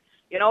work.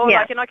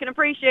 Like, and I can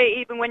appreciate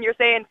even when you're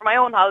saying for my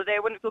own holiday, I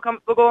wouldn't feel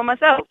comfortable going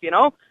myself.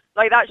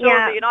 Like, that shows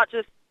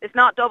that it's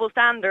not double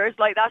standards.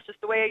 Like, that's just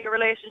the way your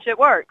relationship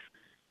works.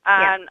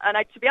 And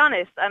to be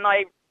honest, and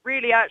I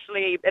really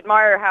actually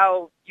admire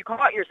how you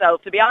caught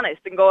yourself, to be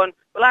honest, and going,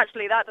 well,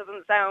 actually, that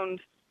doesn't sound,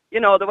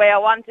 the way I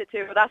want it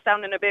to. That's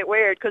sounding a bit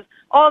weird, because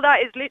all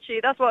that is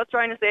literally, that's what I was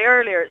trying to say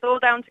earlier. It's all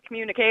down to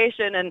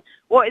communication and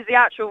what is the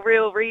actual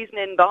real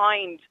reasoning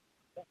behind,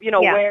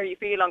 where you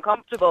feel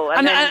uncomfortable.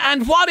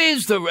 And what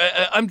is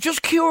I'm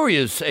just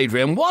curious,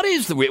 Adrienne, what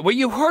is were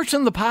you hurt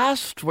in the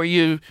past? Were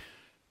you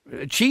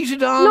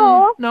cheated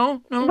on?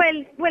 No.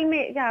 Well,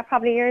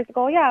 probably years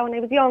ago, when I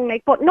was young,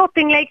 like, but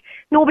nothing like,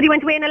 nobody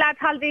went away on a lad's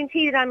holiday and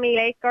cheated on me,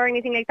 like, or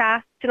anything like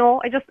that, I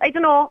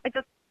don't know,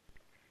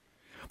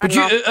 But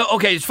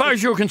okay, as far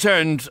as you're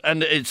concerned,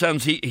 and it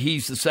sounds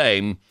he's the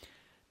same,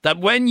 that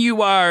when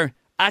you are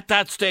at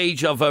that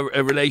stage of a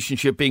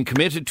relationship being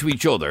committed to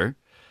each other,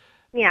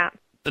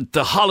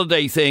 the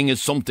holiday thing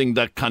is something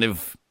that kind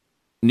of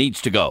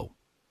needs to go.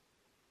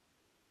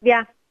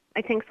 Yeah,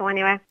 I think so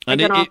anyway.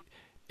 And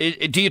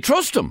do you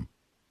trust him?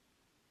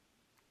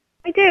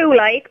 I do,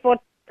 but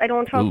I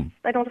don't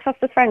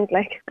trust his friends,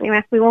 like.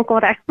 Anyway, we won't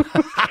go there.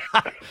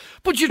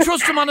 But you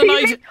trust him on a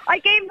night... I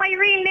gave my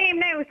real name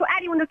now, so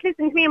anyone that's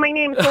listening to me and my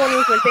name is so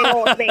unusual, they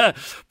know it's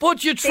me.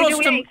 But you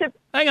trust him...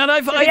 Hang on,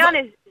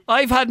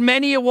 I've had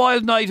many a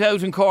wild night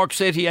out in Cork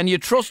City, and you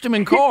trust him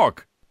in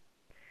Cork?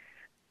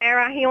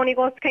 He only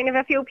goes to kind of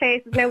a few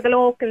places now, the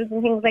locals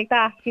and things like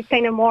that. He's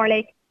kind of more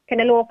like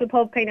kind of local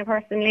pub kind of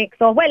person, like.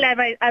 So, well, as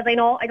I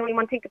know, I don't even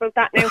want to think about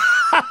that now.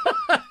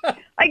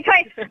 I'm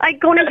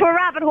going into a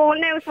rabbit hole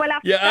now, so I'll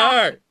have to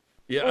stop.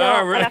 You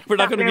are. We're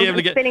not going to be able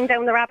to get... spinning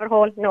down the rabbit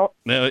hole, no.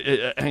 No,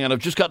 hang on, I've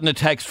just gotten a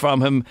text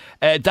from him.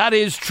 That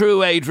is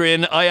true,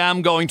 Adrienne. I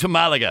am going to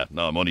Malaga.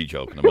 No, I'm only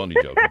joking.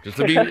 Just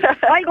to be...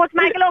 I'll go to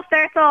Magaluf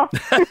there, so...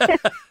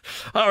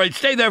 All right,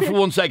 stay there for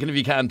 1 second if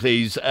you can,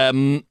 please.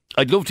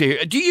 I'd love to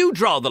hear... Do you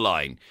draw the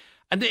line?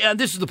 And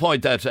this is the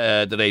point that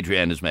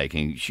Adrienne is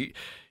making. She's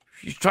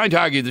trying to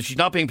argue that she's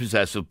not being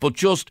possessive, but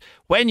just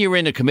when you're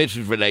in a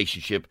committed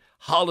relationship,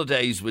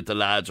 holidays with the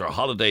lads or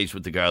holidays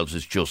with the girls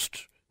is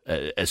just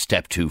a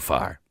step too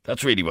far.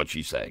 That's really what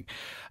she's saying.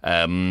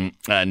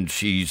 And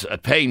she's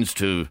at pains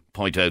to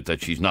point out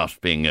that she's not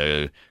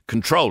being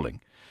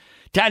controlling.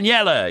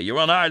 Daniela, you're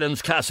on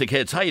Ireland's Classic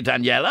Hits. Hiya,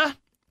 Daniela.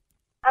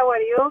 How are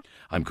you?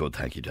 I'm good,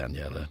 thank you,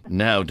 Daniela.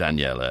 Now,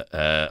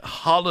 Daniela,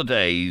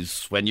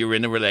 holidays when you're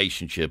in a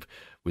relationship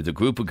with a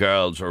group of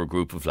girls or a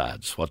group of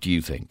lads, what do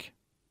you think?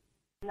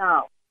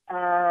 Now,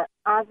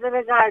 as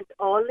regards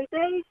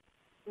holidays,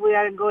 we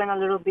are going a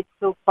little bit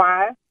too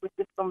far with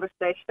this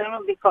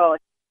conversation because,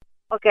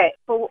 okay,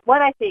 so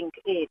what I think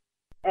is,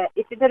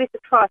 if there is a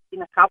trust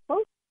in a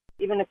couple,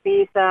 even if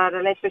it's a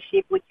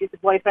relationship which is a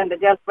boyfriend, a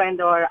girlfriend,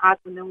 or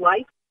husband and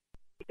wife,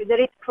 if there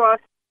is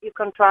trust, you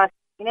can trust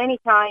in any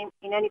time,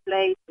 in any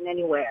place, in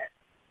anywhere.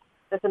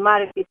 Doesn't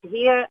matter if it's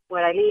here,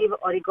 where I live,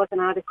 or it goes to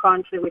another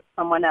country with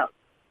someone else.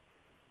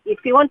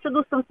 If you want to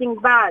do something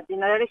bad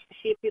in a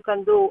relationship, you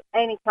can do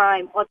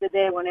anytime, all the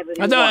day, whenever you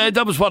want.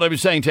 That was what I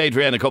was saying to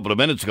Adrienne a couple of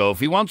minutes ago. If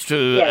he wants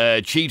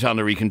to cheat on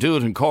her, he can do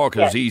it in Cork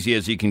as easy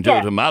as he can do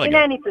it in Malaga.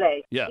 In any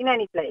place. Yeah. In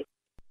any place.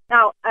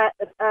 Now,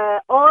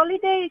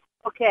 holidays,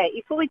 okay.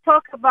 If we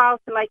talk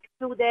about like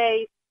 2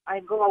 days,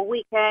 I go a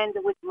weekend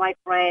with my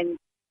friend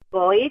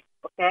boys,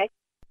 okay?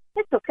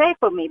 It's okay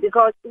for me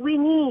because we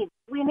need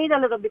a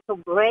little bit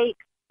of break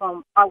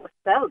from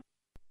ourselves.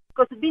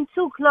 Because being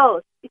too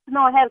close, it's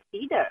not healthy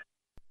either.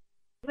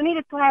 We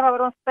needed to have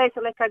our own space.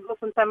 Like I go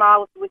sometime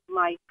out with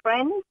my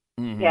friends,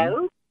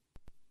 girls,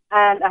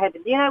 and I have a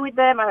dinner with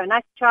them. I have a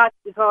nice chat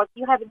because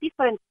you have a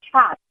different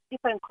chat,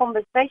 different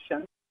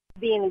conversations,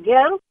 being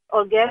girls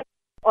or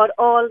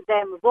all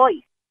them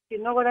boys. You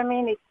know what I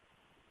mean?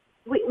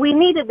 We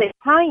needed the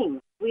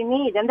time.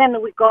 And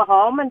then we go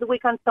home and we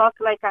can talk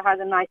like I had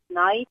a nice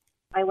night.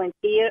 I went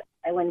here,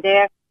 I went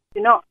there,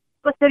 because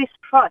there is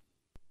trust.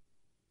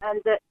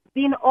 And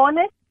being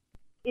honest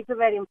is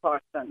very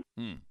important.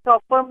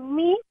 So for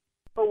me,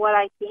 for what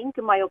I think,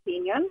 in my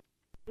opinion,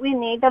 we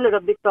need a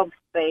little bit of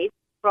space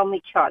from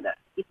each other.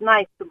 It's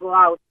nice to go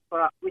out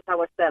with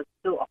ourselves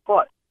too, of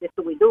course. That's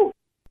what we do.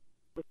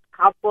 With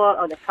couple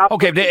or the couple.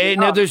 Okay,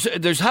 now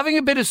there's having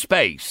a bit of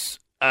space.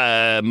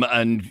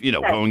 And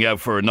going out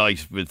for a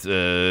night with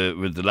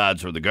the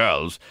lads or the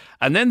girls,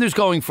 and then there's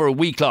going for a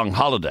week-long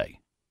holiday.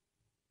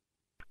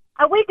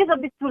 A week is a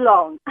bit too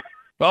long.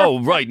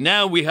 Oh, right.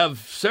 Now we have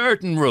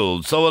certain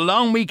rules. So a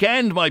long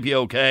weekend might be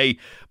okay,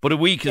 but a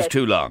week is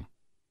too long.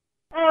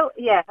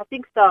 Yeah, I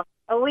think so.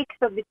 A week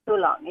is a bit too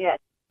long, yes.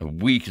 A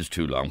week is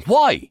too long.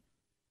 Why?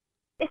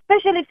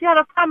 Especially if you have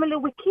a family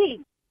with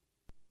kids.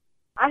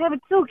 I have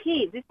 2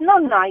 kids. It's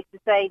not nice to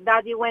say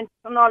Daddy went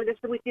on holidays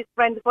with his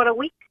friend for a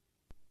week.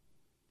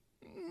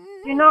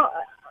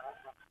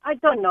 I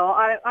don't know.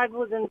 I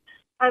wouldn't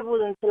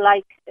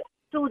like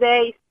 2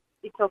 days.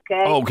 It's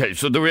okay. Okay,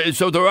 so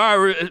there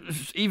are,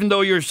 even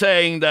though you're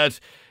saying that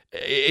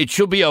it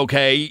should be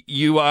okay,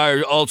 you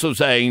are also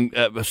saying,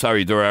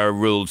 there are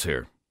rules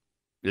here.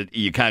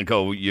 You can't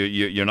go.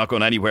 You're not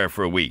going anywhere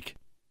for a week.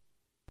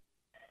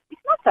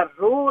 It's not a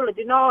rule.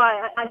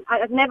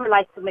 I'd never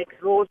like to make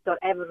rules or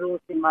ever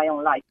rules in my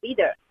own life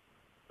either.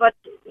 But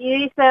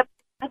it's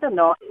I don't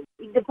know.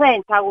 It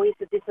depends how is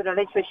this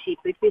relationship.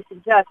 If it's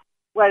just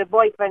a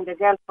boyfriend or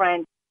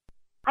girlfriend,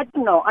 I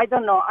don't know.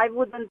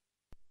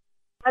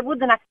 I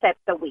wouldn't accept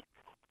a week.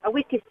 A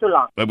week is too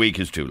long. A week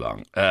is too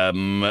long.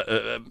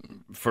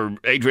 For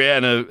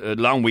Adrienne, a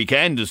long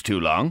weekend is too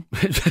long.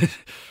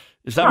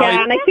 Is that right?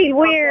 Yeah, and I feel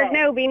weird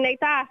now being like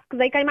that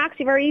because I'm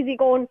actually very easy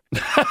going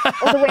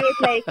other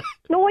ways.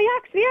 No,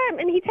 I actually am,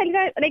 and he'd tell you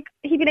that.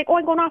 He'd be like, "Oh,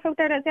 I'm going off out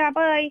there." That's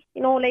bye.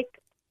 Because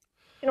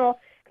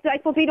I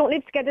suppose we don't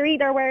live together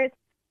either. Whereas,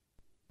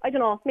 I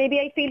don't know, maybe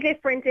I feel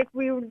different if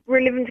we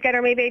were living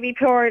together. Maybe I'd be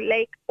pure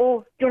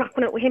oh, you're not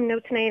going out with him now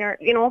tonight, or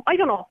I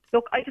don't know.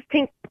 Look, I just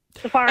think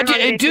the foreign.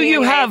 Do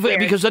you have?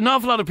 Because an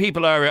awful lot of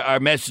people are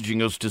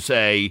messaging us to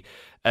say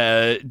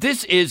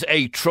this is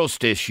a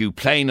trust issue,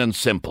 plain and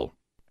simple.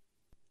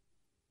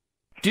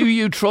 Do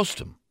you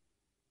trust him?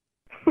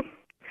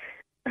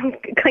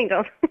 Kind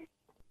of.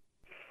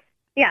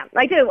 Yeah,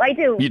 I do.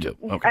 You do?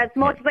 Okay. As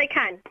much as I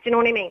can. Do you know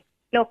what I mean?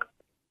 Look,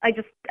 I'm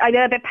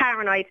a bit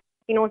paranoid.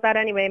 He knows that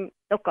anyway.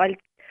 Look,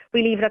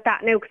 we leave it at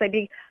that now because I'd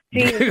be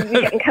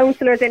getting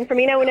counsellors in for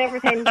me now and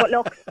everything. But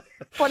look,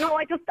 no,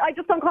 I just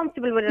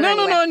uncomfortable with it.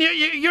 No, and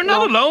you're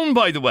not alone,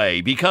 by the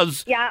way,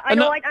 because I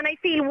know, and I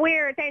feel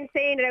weird then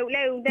saying it out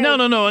loud.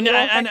 No,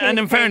 and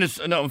in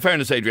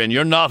fairness, Adrienne,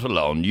 you're not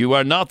alone. You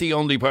are not the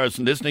only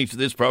person listening to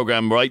this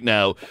program right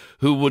now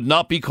who would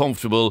not be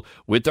comfortable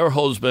with their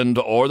husband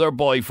or their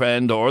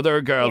boyfriend or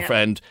their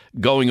girlfriend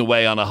going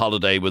away on a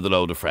holiday with a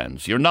load of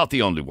friends. You're not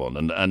the only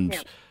one,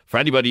 and for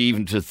anybody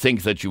even to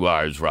think that you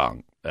are is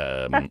wrong.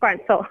 That's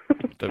grand, so.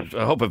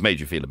 I hope I've made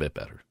you feel a bit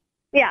better.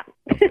 Yeah.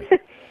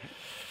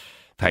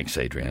 Thanks,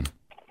 Adrienne.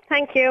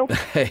 Thank you.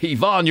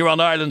 Yvonne, you're on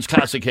Ireland's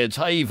Classic Hits.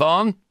 Hi,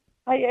 Yvonne.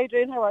 Hi,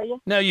 Adrienne. How are you?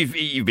 Now,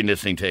 you've been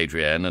listening to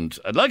Adrienne, and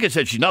like I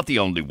said, she's not the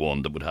only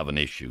one that would have an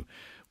issue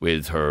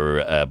with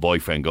her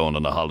boyfriend going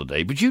on a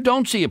holiday, but you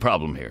don't see a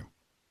problem here.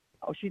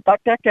 Oh,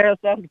 that girl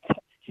said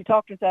she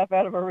talked herself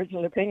out of her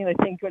original opinion, I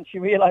think, when she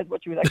realised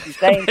what she was actually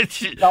saying.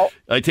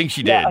 I think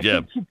she did, yeah.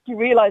 She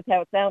realised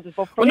how it sounded.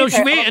 But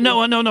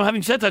no,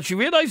 having said that, she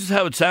realises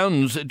how it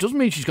sounds. It doesn't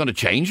mean she's going to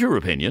change her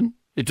opinion.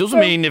 It doesn't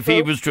mean if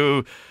he was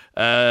to,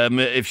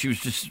 if she was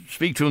to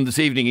speak to him this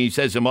evening and he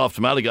says I'm off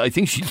to Malaga, I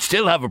think she'd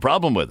still have a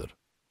problem with it.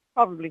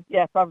 Probably,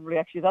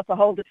 actually. That's a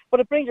whole... But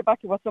it brings you back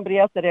to what somebody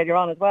else said earlier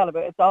on as well,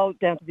 about it's all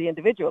down to the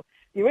individual.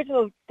 The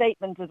original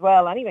statement as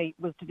well, anyway,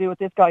 was to do with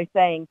this guy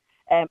saying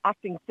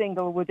acting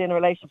single within a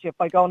relationship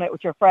by going out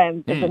with your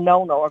friends is a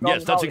no-no.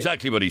 Yes, that's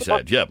exactly what he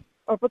said, yeah.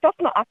 But that's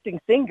not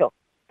acting single.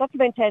 That's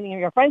maintaining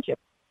your friendship.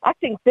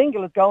 Acting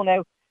single is going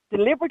out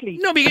deliberately.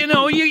 No, but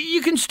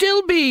you can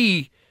still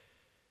be...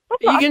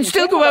 You can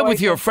still go out with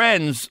your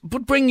friends,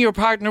 but bring your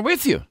partner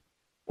with you.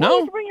 No?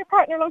 You bring your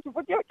partner along,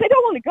 but they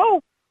don't want to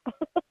go.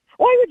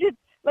 Why would you...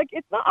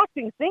 it's not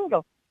acting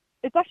single.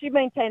 It's actually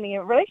maintaining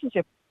a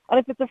relationship. And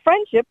if it's a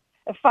friendship,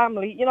 a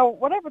family,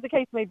 whatever the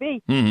case may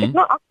be, it's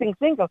not acting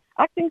single.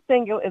 Acting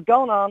single is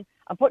going on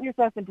and putting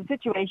yourself into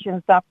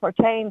situations that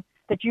pertain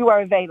that you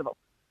are available.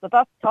 So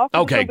that's talking.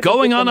 Okay,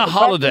 going on a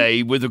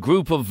holiday with a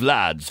group of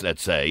lads,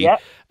 let's say,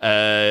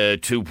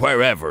 to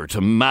wherever,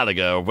 to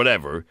Malaga or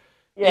whatever.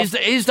 Yeah.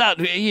 Is that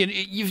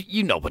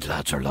you know what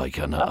lads are like?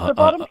 That's the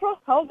bottom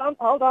trust.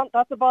 Hold on.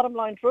 That's the bottom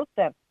line trust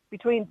then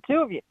between the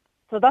two of you.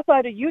 So that's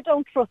either you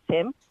don't trust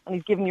him and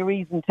he's giving you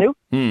reason to,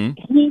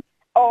 he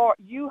or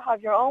you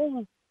have your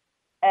own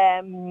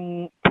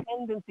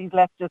tendencies,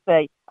 let's just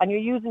say, and you're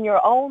using your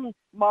own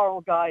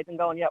moral guide and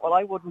going, well,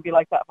 I wouldn't be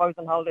like that if I was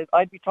on holidays.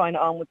 I'd be trying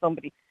it on with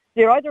somebody.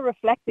 So you're either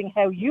reflecting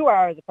how you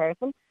are as a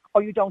person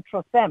or you don't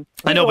trust them.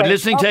 I know, but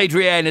listening to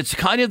Adrienne, it's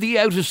kind of the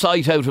out of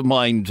sight, out of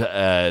mind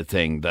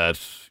thing that,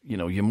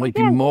 you might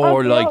be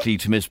more likely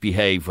to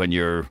misbehave when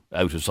you're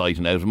out of sight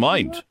and out of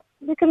mind.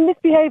 You can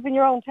misbehave in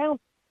your own town.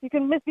 You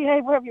can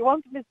misbehave wherever you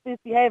want to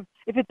misbehave.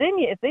 If it's in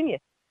you, it's in you.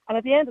 And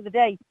at the end of the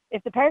day,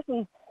 if the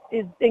person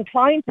is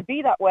inclined to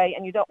be that way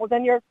and you don't, well,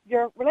 then your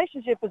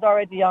relationship is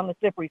already on a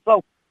slippery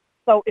slope.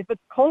 So if it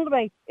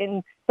culminates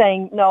in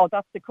saying, no,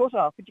 that's the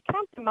cut-off, but you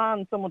can't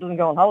demand someone doesn't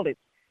go on holidays.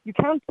 You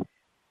can't,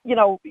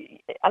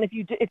 and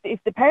if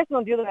the person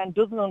on the other end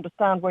doesn't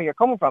understand where you're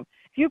coming from,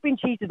 if you've been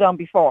cheated on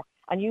before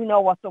and you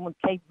know what someone's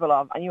capable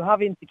of and you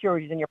have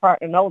insecurities and your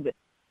partner knows it,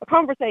 a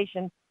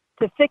conversation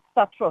to fix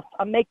that trust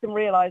and make them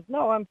realise,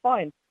 no, I'm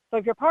fine. So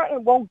if your partner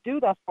won't do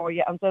that for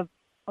you and says,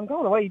 I'm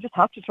going away, you just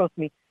have to trust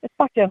me, it's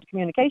back down to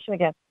communication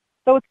again.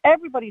 So it's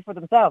everybody for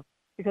themselves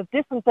because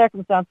different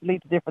circumstances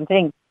lead to different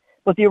things.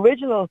 But the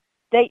original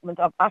statement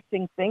of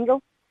acting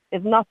single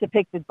is not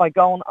depicted by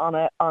going on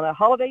a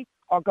holiday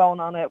or going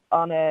on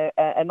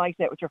a night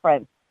out with your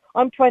friends.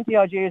 I'm 20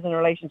 odd years in a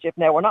relationship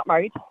now. We're not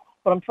married,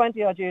 but I'm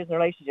 20 odd years in a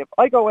relationship.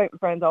 I go out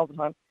with friends all the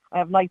time. I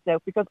have nights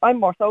out because I'm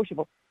more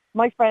sociable.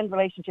 My friend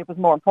relationship is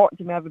more important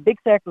to me. I have a big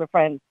circle of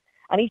friends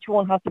and each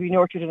one has to be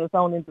nurtured in its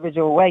own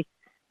individual way.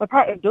 My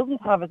partner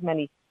doesn't have as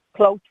many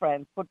close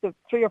friends, but the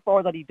 3 or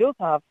 4 that he does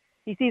have,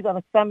 he sees on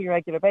a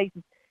semi-regular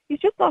basis. He's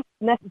just not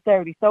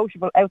necessarily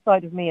sociable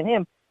outside of me and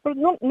him. But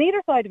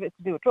neither side of it is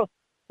to do with trust.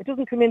 It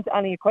doesn't come into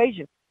any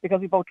equation because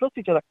we both trust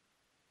each other.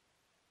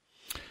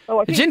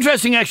 So it's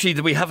interesting, actually,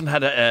 that we haven't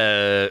had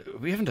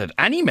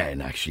any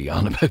men actually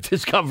on about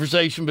this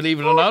conversation. Believe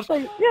it or not.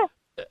 Yeah.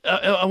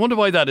 I wonder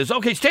why that is.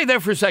 Okay, stay there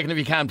for a second if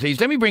you can, please.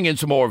 Let me bring in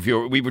some more of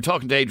your... We were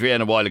talking to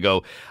Adrienne a while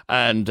ago,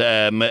 and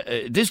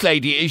this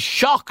lady is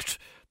shocked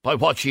by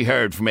what she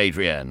heard from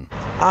Adrienne.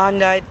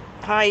 And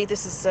hi,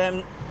 this is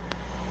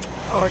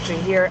Audrey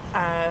here.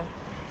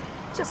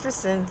 Just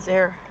listen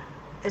there.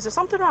 Is there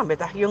something wrong with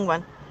that young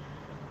one?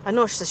 I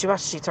know she's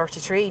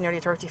 33, nearly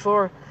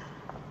 34,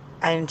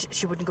 and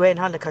she wouldn't go in on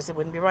holiday because it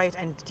wouldn't be right,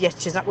 and yet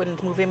she's not willing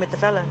to move in with the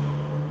fella.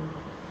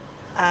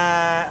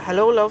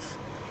 Hello, love.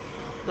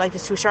 Life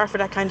is too short for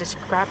that kind of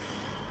crap.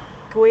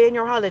 Go away on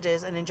your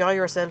holidays and enjoy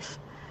yourself.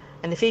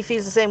 And if he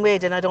feels the same way,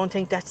 then I don't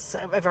think that's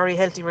a very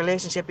healthy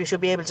relationship. You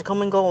should be able to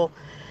come and go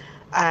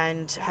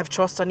and have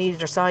trust on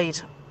either side.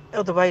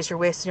 Otherwise, you're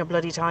wasting your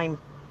bloody time.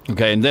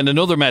 Okay, and then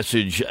another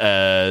message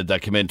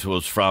that came in to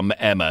us from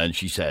Emma, and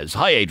she says,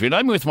 "Hi Adrian,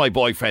 I'm with my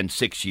boyfriend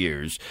 6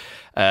 years,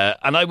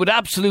 and I would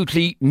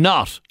absolutely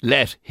not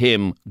let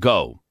him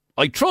go.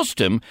 I trust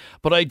him,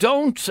 but I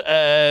don't.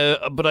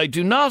 But I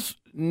do not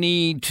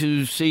need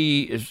to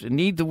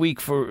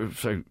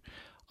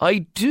I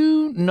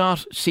do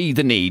not see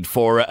the need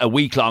for a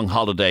week-long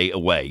holiday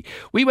away.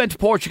 We went to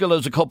Portugal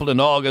as a couple in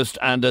August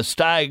and a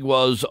stag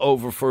was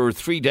over for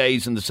 3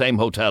 days in the same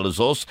hotel as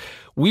us.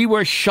 We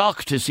were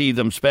shocked to see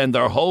them spend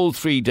their whole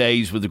 3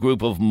 days with a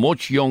group of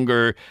much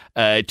younger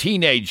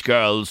teenage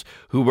girls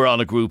who were on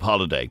a group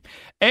holiday.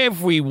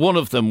 Every one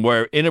of them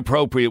were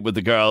inappropriate with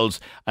the girls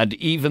and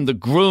even the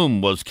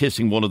groom was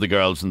kissing one of the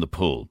girls in the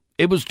pool.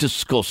 It was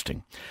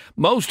disgusting.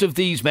 Most of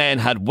these men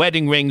had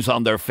wedding rings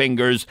on their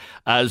fingers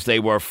as they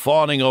were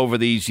fawning over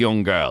these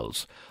young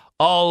girls,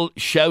 all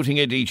shouting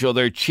at each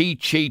other,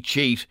 cheat, cheat,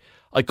 cheat.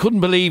 I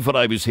couldn't believe what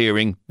I was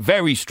hearing.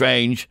 Very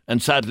strange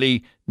and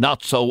sadly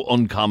not so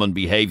uncommon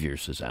behaviour,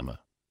 says Emma.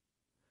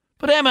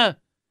 But Emma,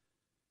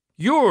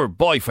 your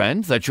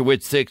boyfriend that you're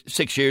with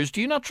 6 years,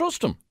 do you not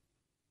trust him?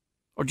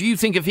 Or do you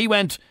think if he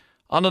went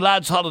on a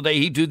lad's holiday,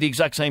 he'd do the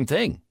exact same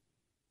thing?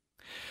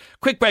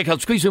 Quick break, I'll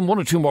squeeze in 1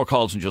 or 2 more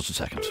calls in just a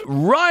second.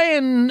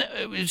 Ryan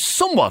is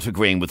somewhat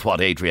agreeing with what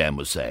Adrienne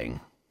was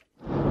saying.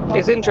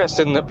 It's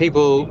interesting that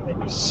people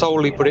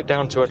solely put it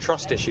down to a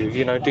trust issue.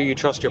 You know, do you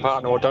trust your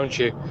partner or don't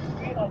you?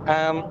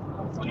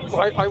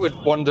 I would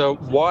wonder,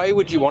 why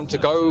would you want to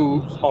go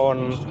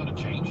on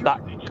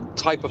that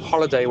type of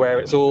holiday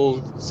where it's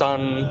all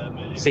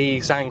sun, sea,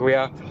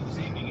 sangria,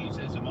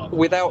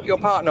 without your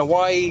partner?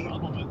 Why?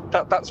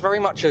 That's very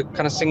much a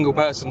kind of single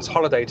person's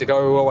holiday, to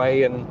go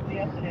away and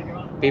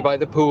be by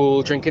the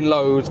pool, drinking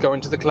loads, going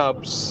to the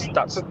clubs.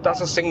 That's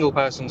a single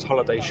person's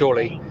holiday,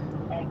 surely.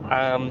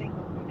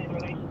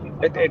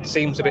 It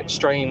seems a bit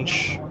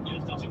strange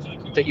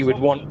that you would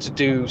want to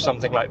do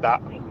something like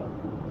that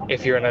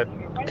if you're in a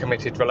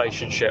committed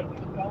relationship.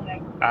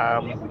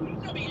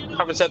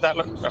 having said that,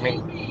 look, I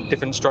mean,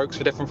 different strokes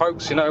for different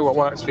folks. You know, what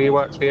works for you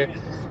works for you.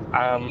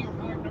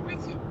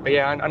 But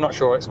yeah, I'm not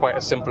sure it's quite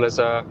as simple as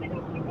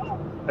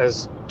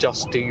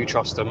just do you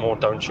trust them or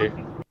don't you?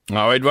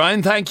 All right,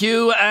 Ryan, thank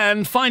you.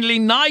 And finally,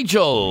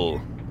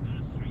 Nigel.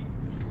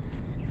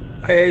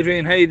 Hi,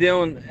 Adrian. How you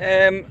doing?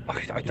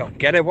 I don't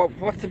get it.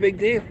 What's the big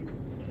deal?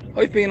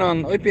 I've been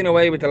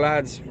away with the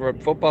lads for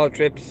football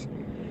trips,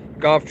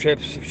 golf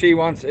trips.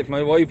 If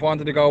my wife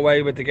wanted to go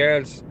away with the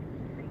girls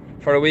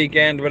for a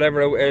weekend,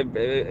 whatever,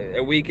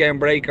 a weekend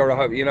break or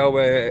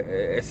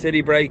a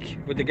city break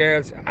with the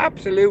girls,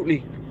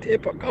 absolutely,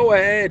 go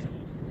ahead,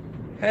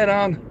 head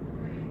on.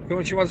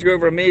 When she wants to go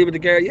over a meal with the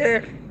girl,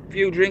 yeah, a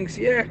few drinks,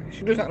 yeah,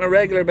 she does that on a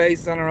regular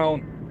basis on her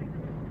own.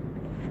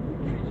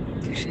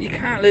 You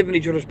can't live in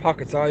each other's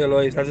pockets all your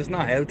lives. That's just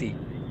not healthy.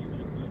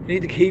 You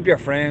need to keep your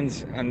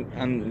friends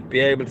and be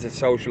able to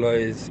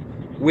socialise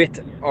with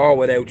or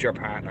without your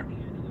partner.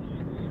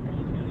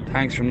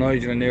 Thanks from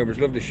Nigel and Newbers.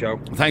 Love the show.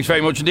 Thanks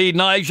very much indeed,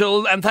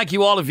 Nigel. And thank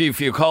you all of you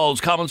for your calls,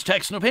 comments,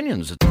 texts and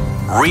opinions.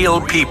 Real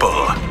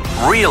people,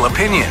 real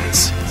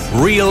opinions.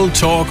 Real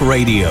Talk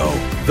Radio.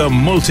 The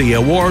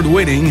multi-award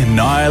winning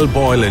Niall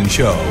Boylan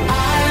Show.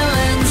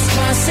 Ireland's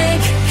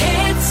classic